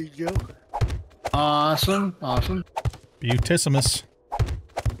for you, Joe. Awesome. Awesome. Beautissimus.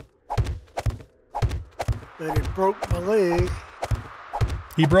 But it broke my leg.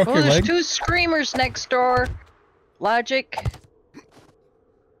 He broke Oh, your there's leg? 2 screamers next door. Logic.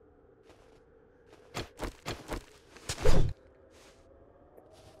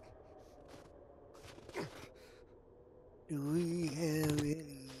 Do we have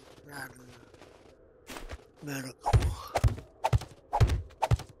any rather medical?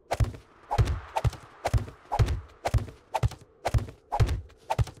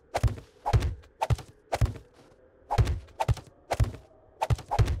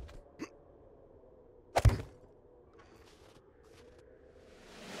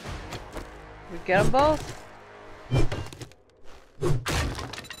 We get them both?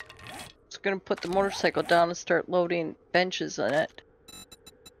 Just gonna put the motorcycle down and start loading benches on it.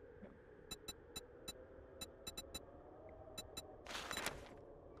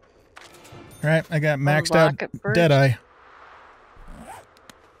 Alright, I got maxed Unlock out it first. Deadeye.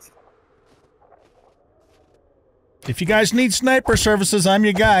 If you guys need sniper services, I'm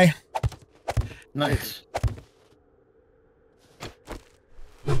your guy. Nice.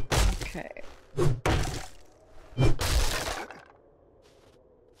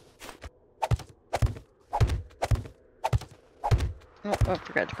 Oh, I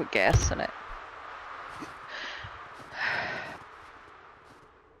forgot to put gas in it.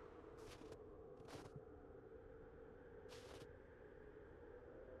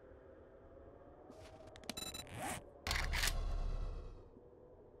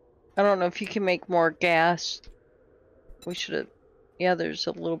 I don't know if you can make more gas. We should have... Yeah, there's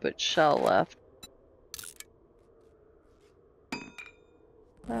a little bit shell left.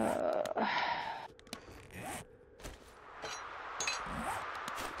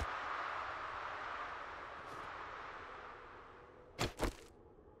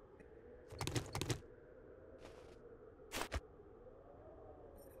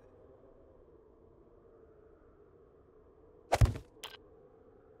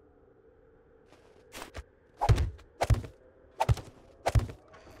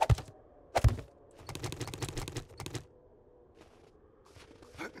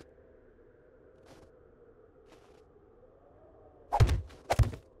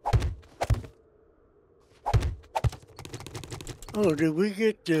 Oh, did we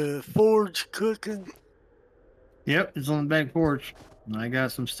get the forge cooking? Yep, it's on the back porch. I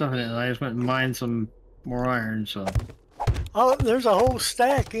got some stuff in it, and I just went and mined some more iron, so. Oh, there's a whole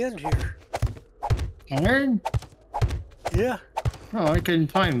stack in here. Iron? Yeah. Oh, I couldn't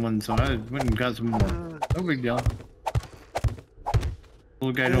find one, so I went and got some more. No big deal.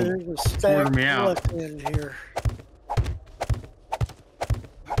 Little guy don't There's a stack order me out. left in here.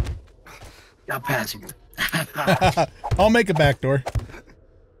 I'll pass him. I'll make a back door.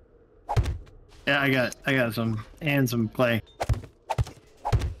 Yeah, I got some and some clay.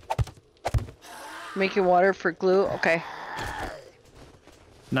 Making water for glue? Okay.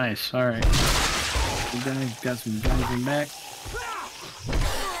 Nice. All right. Got some guns in back.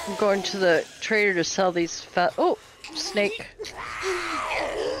 I'm going to the trader to sell these oh, snake.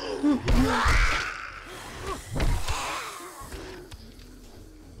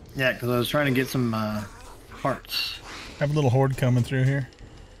 Yeah, because I was trying to get some parts. I have a little horde coming through here.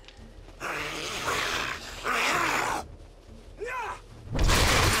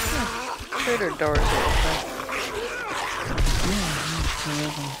 Trader doors are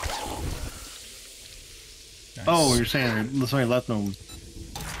open. Nice. Oh, you're saying there's somebody left them.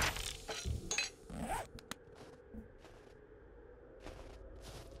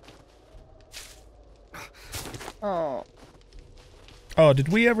 Oh. Oh, did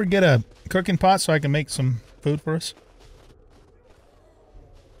we ever get a cooking pot so I can make some food for us?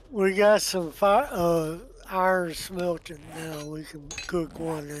 We got some iron smelting now. We can cook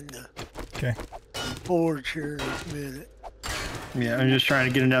one in the Okay. forge here in a minute. Yeah, I'm just trying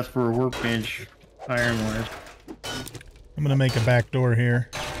to get enough for a workbench, iron-wise. I'm gonna make a back door here.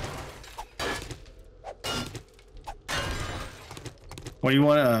 What do you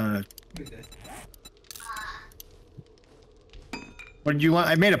want? What did you want?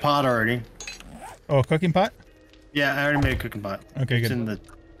 I made a pot already. Oh, a cooking pot? Yeah, I already made a cooking pot. Okay, it's good. in the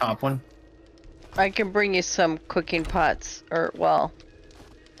top one. I can bring you some cooking pots, or, well,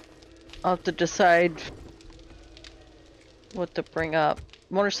 I'll have to decide what to bring up.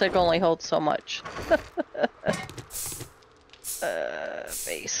 Motorcycle only holds so much.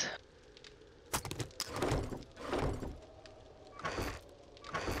 Base.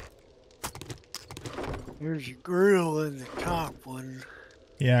 There's a grill in the top one.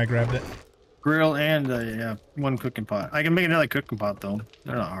 Yeah, I grabbed it. Grill and yeah, one cooking pot. I can make another cooking pot though.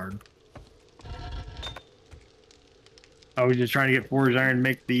 They're not hard. I was just trying to get forged iron to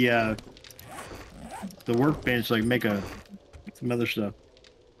make the workbench, like make some other stuff.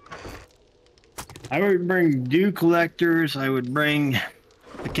 I would bring dew collectors. I would bring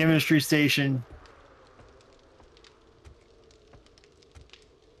the chemistry station.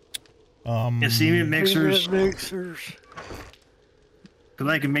 And cement mixers. Mixers. Because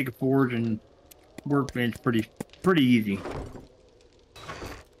I can make a forge and workbench pretty easy.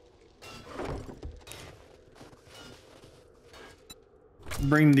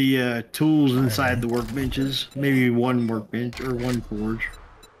 Bring the tools inside the workbenches. Maybe one workbench or one forge.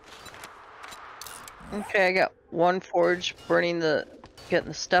 Okay, I got one forge getting the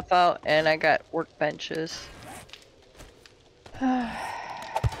stuff out, and I got workbenches.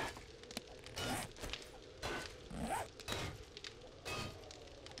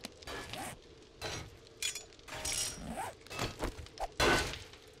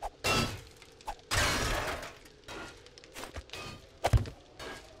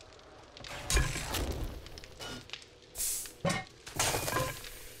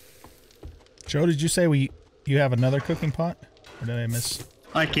 Joe, did you say you have another cooking pot? Or did I miss?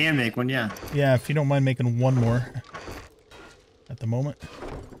 I can make one, yeah. Yeah, if you don't mind making one more at the moment.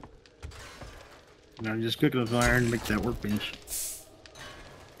 And I'm just cooking with iron to make that workbench.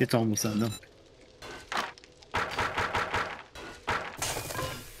 It's almost done though.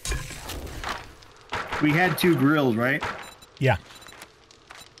 We had 2 grills, right? Yeah.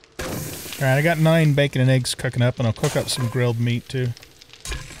 All right, I got 9 bacon and eggs cooking up, and I'll cook up some grilled meat too.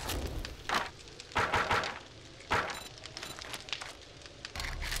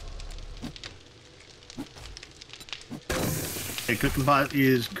 The cooking pot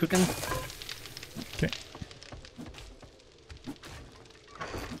is cooking. Okay.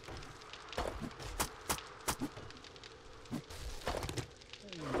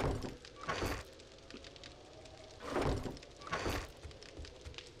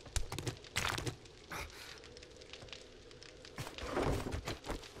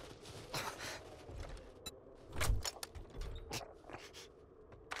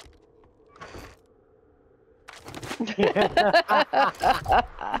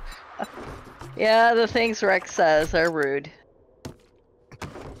 Yeah, the things Rex says are rude.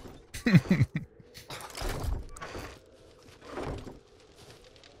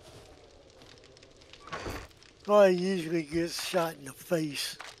 I usually get shot in the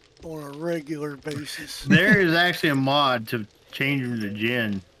face on a regular basis. There is actually a mod to change him to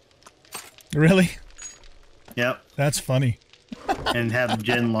Jin. Really? Yep. That's funny. And have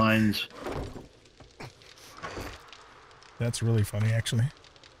Jin lines. That's really funny, actually.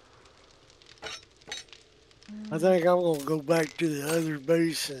 I think I'm gonna go back to the other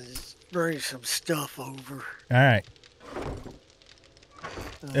base and bring some stuff over. All right.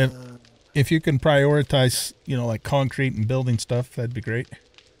 If you can prioritize, you know, like concrete and building stuff, that'd be great.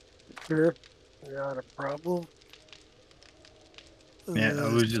 Sure, not a problem. Yeah,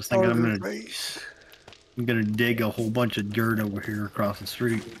 I was just thinking I'm gonna gonna dig a whole bunch of dirt over here across the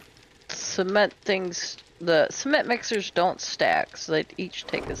street. Cement things, the cement mixers don't stack, so they each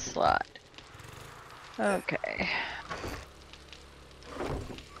take a slot. Okay.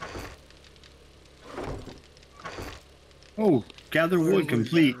 Oh, gather wood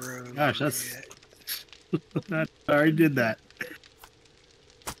complete. Gosh, that's... I already did that.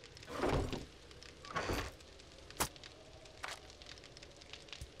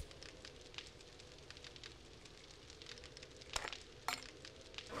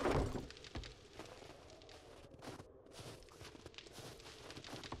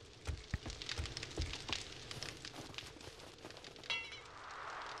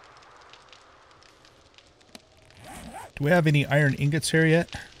 Do we have any iron ingots here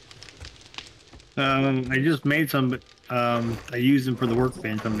yet? I just made some, but I used them for the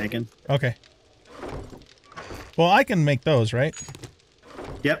workbench I'm making. Okay. Well, I can make those, right?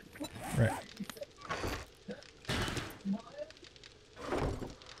 Yep. Right.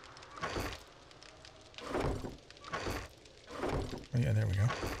 Oh, yeah, there we go.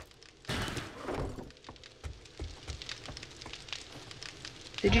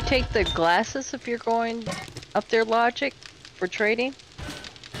 Did you take the glasses if you're going up there, Logic, for trading?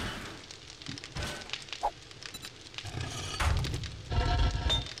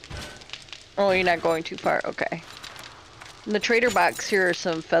 Oh, you're not going too far. Okay. In the trader box, here are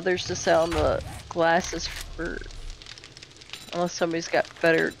some feathers to sell and the glasses for... Unless somebody's got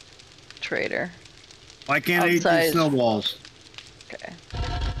better trader. Why can't I eat Outside. these snowballs? Okay.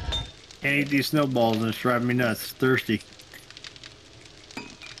 Can't eat these snowballs and it's driving me nuts. Thirsty.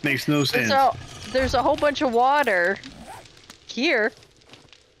 Makes no sense. There's a whole bunch of water here.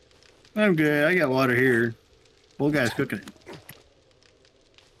 I'm good. I got water here. Old guy's cooking it.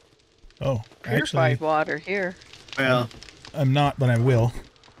 Oh, Purified actually, water here. Well, I'm not, but I will.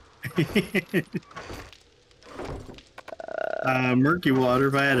 murky water.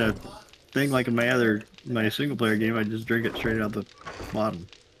 If I had a thing like in my single player game, I'd just drink it straight out the bottom.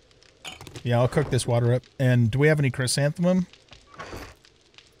 Yeah, I'll cook this water up. And do we have any chrysanthemum?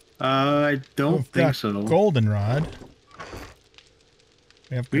 I don't We've think got so. Goldenrod.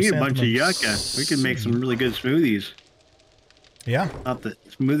 We need a bunch of chrysanthemum yucca. We could make some really good smoothies. Yeah. Not that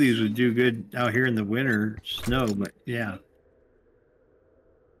smoothies would do good out here in the winter snow, but yeah.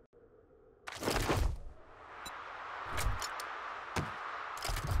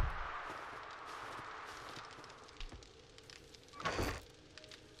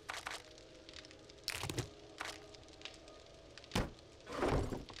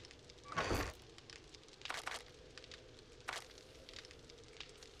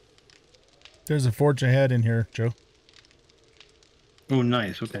 There's a forge ahead in here, Joe. Oh,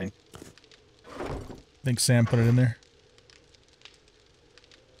 nice. Okay. I think Sam put it in there.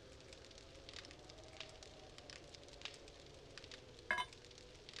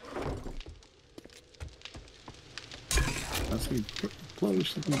 Let's see.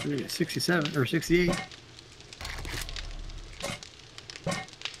 Close. 67 or 68.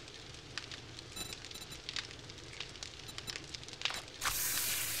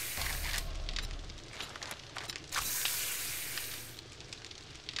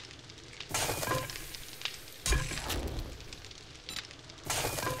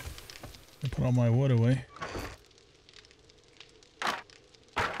 Put all my wood away.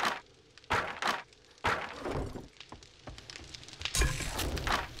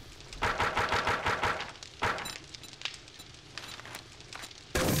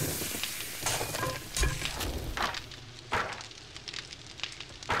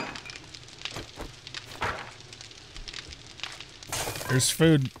 There's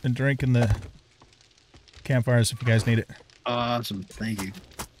food and drink in the campfires if you guys need it. Awesome. Thank you.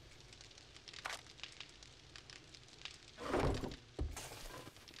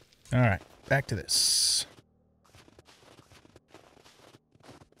 All right, back to this.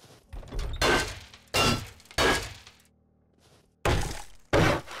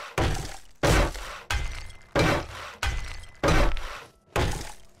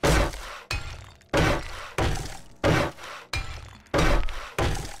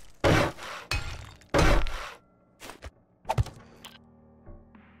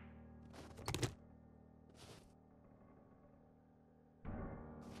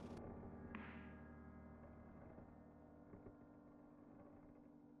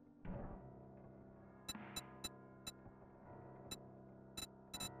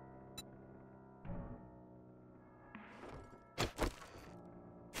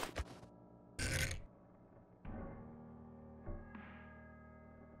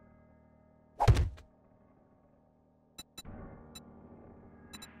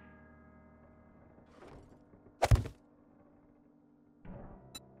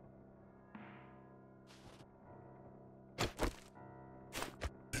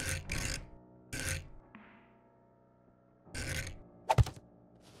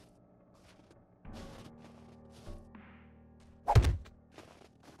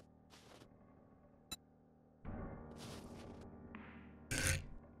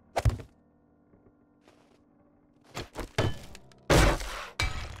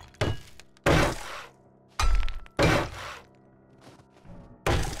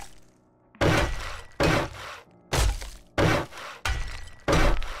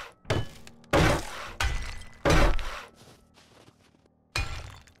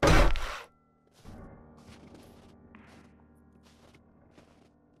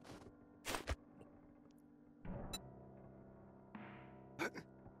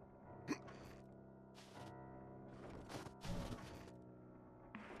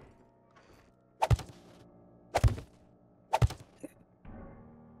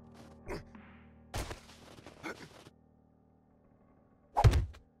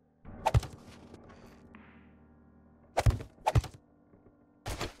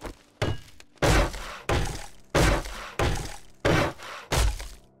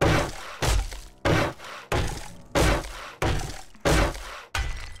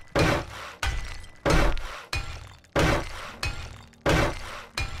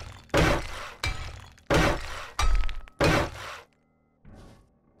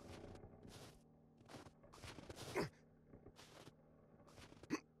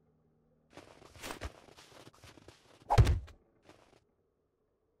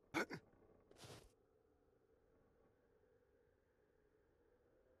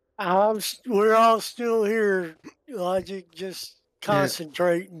 We're all still here, Logic, just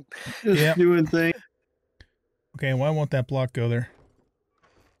concentrating. Just Yep. doing things. Okay, why won't that block go there?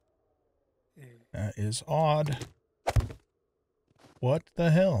 That is odd. What the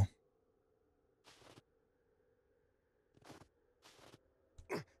hell?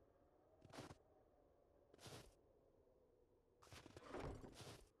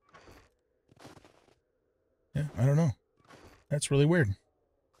 Yeah, I don't know. That's really weird.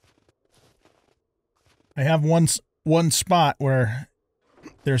 I have one spot where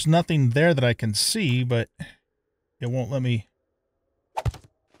there's nothing there that I can see, but it won't let me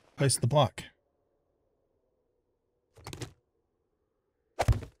place the block.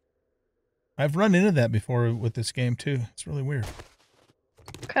 I've run into that before with this game too. It's really weird.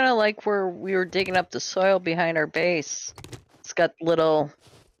 Kind of like where we were digging up the soil behind our base. It's got little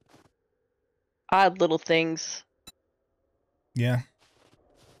odd little things. Yeah.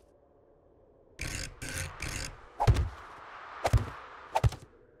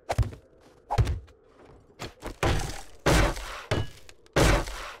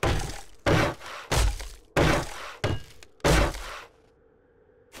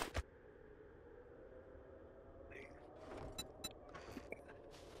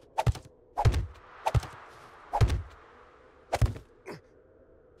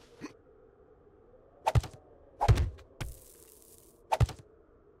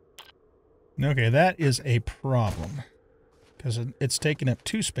 Okay, that is a problem. Because it's taking up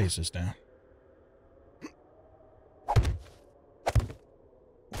 2 spaces now.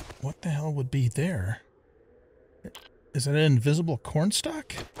 what the hell would be there? Is it an invisible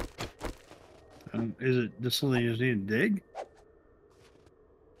cornstalk? Is it just something you just need to dig?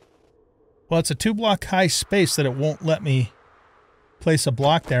 Well, it's a 2-block high space that it won't let me place a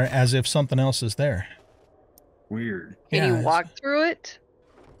block there as if something else is there. Weird. Can you walk through it?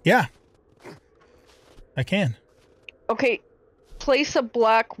 Yeah. I can. Okay, place a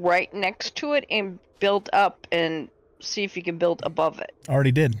block right next to it and build up and see if you can build above it.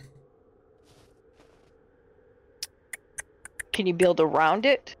 Already did. Can you build around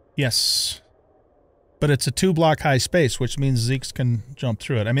it? Yes. But it's a 2-block high space, which means Zeeks can jump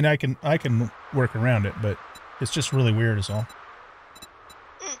through it. I mean, I can work around it, but it's just really weird is all.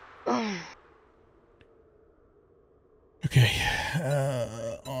 Okay.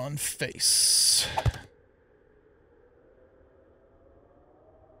 On face.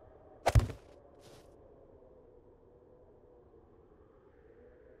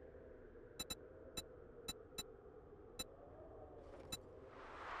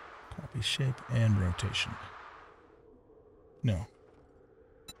 Copy shape and rotation. No.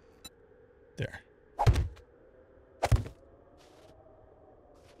 There.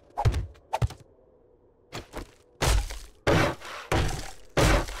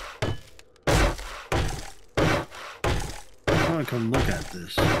 I want to come look at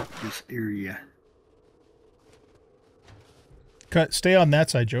this area. Stay on that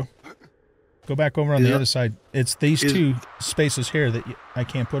side, Joe. Go back over on the other side. It's these two spaces here that I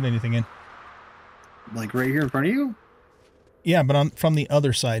can't put anything in. Like right here in front of you? Yeah, but from the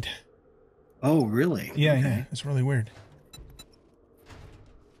other side. Oh, really? Yeah, okay. yeah. It's really weird.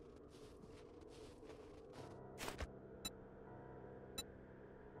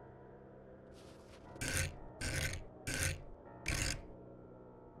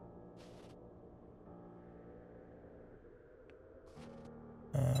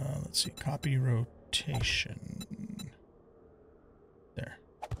 Let's see, copy rotation. There.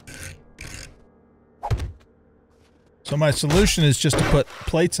 So my solution is just to put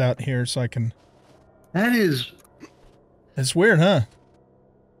plates out here so I can... That is... It's weird, huh?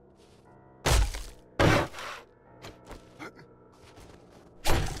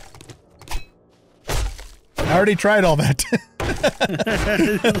 I already tried all that.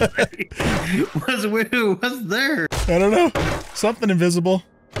 What's there? I don't know. Something invisible.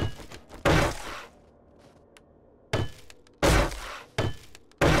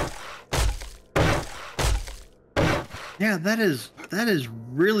 Yeah, that is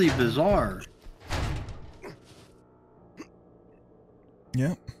really bizarre.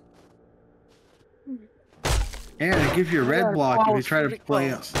 Yep. Yeah, it gives you a red block if you try to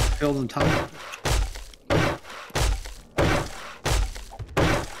build on top of it.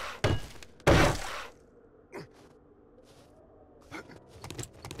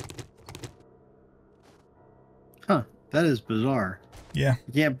 Huh, that is bizarre. Yeah.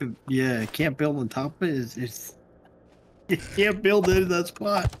 You can't build on top of it. It's you can't build it in that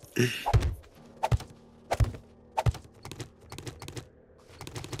spot.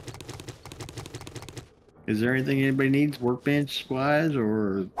 Is there anything anybody needs workbench wise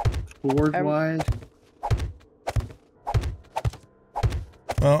or forge wise?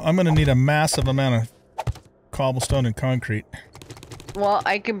 Well, I'm going to need a massive amount of cobblestone and concrete. Well,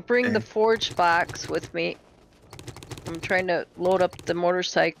 I can bring the forge box with me. I'm trying to load up the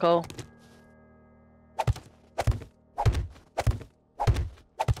motorcycle.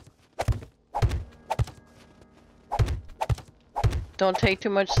 Don't take too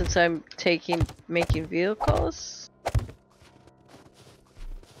much since I'm making vehicles.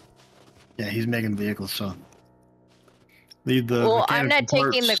 Yeah, he's making vehicles, so leave the. Well, I'm not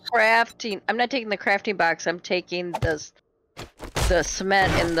taking the crafting. I'm not taking the crafting box. I'm taking the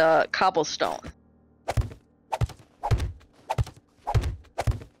cement and the cobblestone.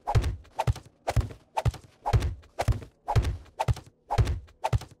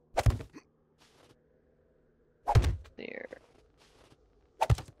 There.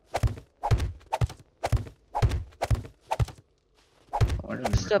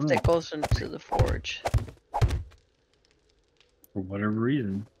 Stuff that goes into the forge. For whatever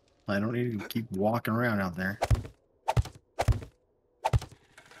reason, I don't need to keep walking around out there.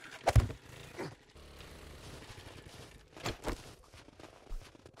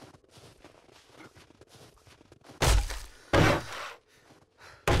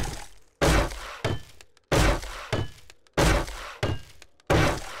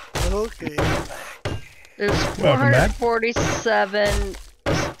 Okay. There's 447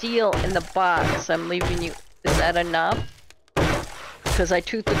 steel in the box. I'm leaving you. Is that enough? Because I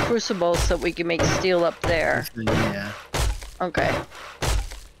took the crucible so we can make steel up there. Yeah. Okay.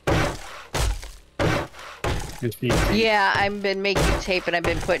 Just need tape. Yeah, I've been making tape and I've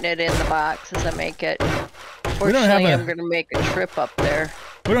been putting it in the box as I make it. We don't have Fortunately, a- I'm gonna make a trip up there.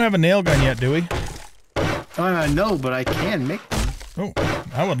 We don't have a nail gun yet, do we? No, but I can make them. Oh,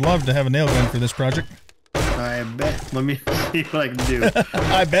 I would love to have a nail gun for this project. I bet. Let me see what I can do.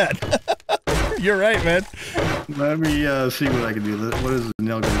 I bet. You're right, man. Let me see what I can do. What does the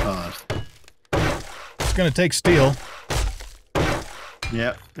nail gun cost? It's going to take steel.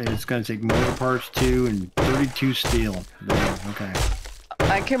 Yep, it's going to take motor parts too and 32 steel. Okay.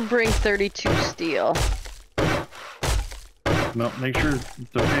 I can bring 32 steel. Well, make sure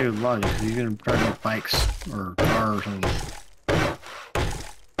it's okay with Lodge because he's going to try to make bikes or car or something.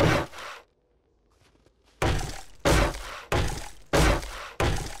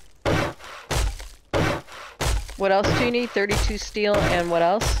 What else do you need? 32 steel and what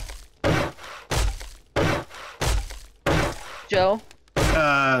else? Joe?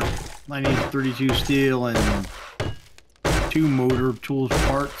 I need 32 steel and 2 motor tools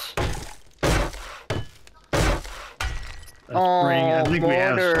parts. A spring. I think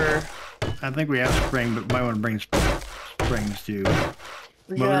motor. I think we have spring, but might want to bring springs too.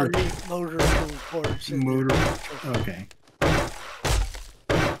 We Motor. gotta need motor tool parts. in Motor. there. Okay.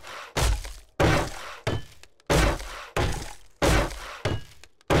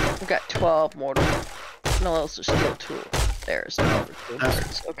 I've got 12 motor. No, those are steel tools. There's no motor tool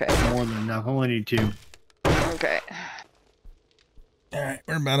That's- parts. Okay. More than enough. Only need 2. Okay. All right,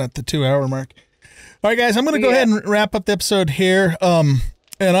 we're about at the 2-hour mark. All right, guys, I'm going to go ahead and wrap up the episode here.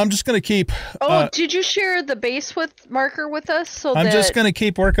 And I'm just going to keep... Oh, did you share the base with marker with us? So I'm just going to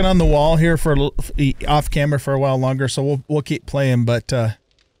keep working on the wall here for off camera for a while longer, so we'll keep playing, but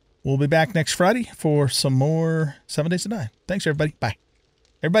we'll be back next Friday for some more 7 Days to Die. Thanks, everybody. Bye.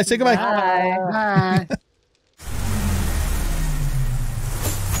 Everybody say goodbye. Bye. Bye.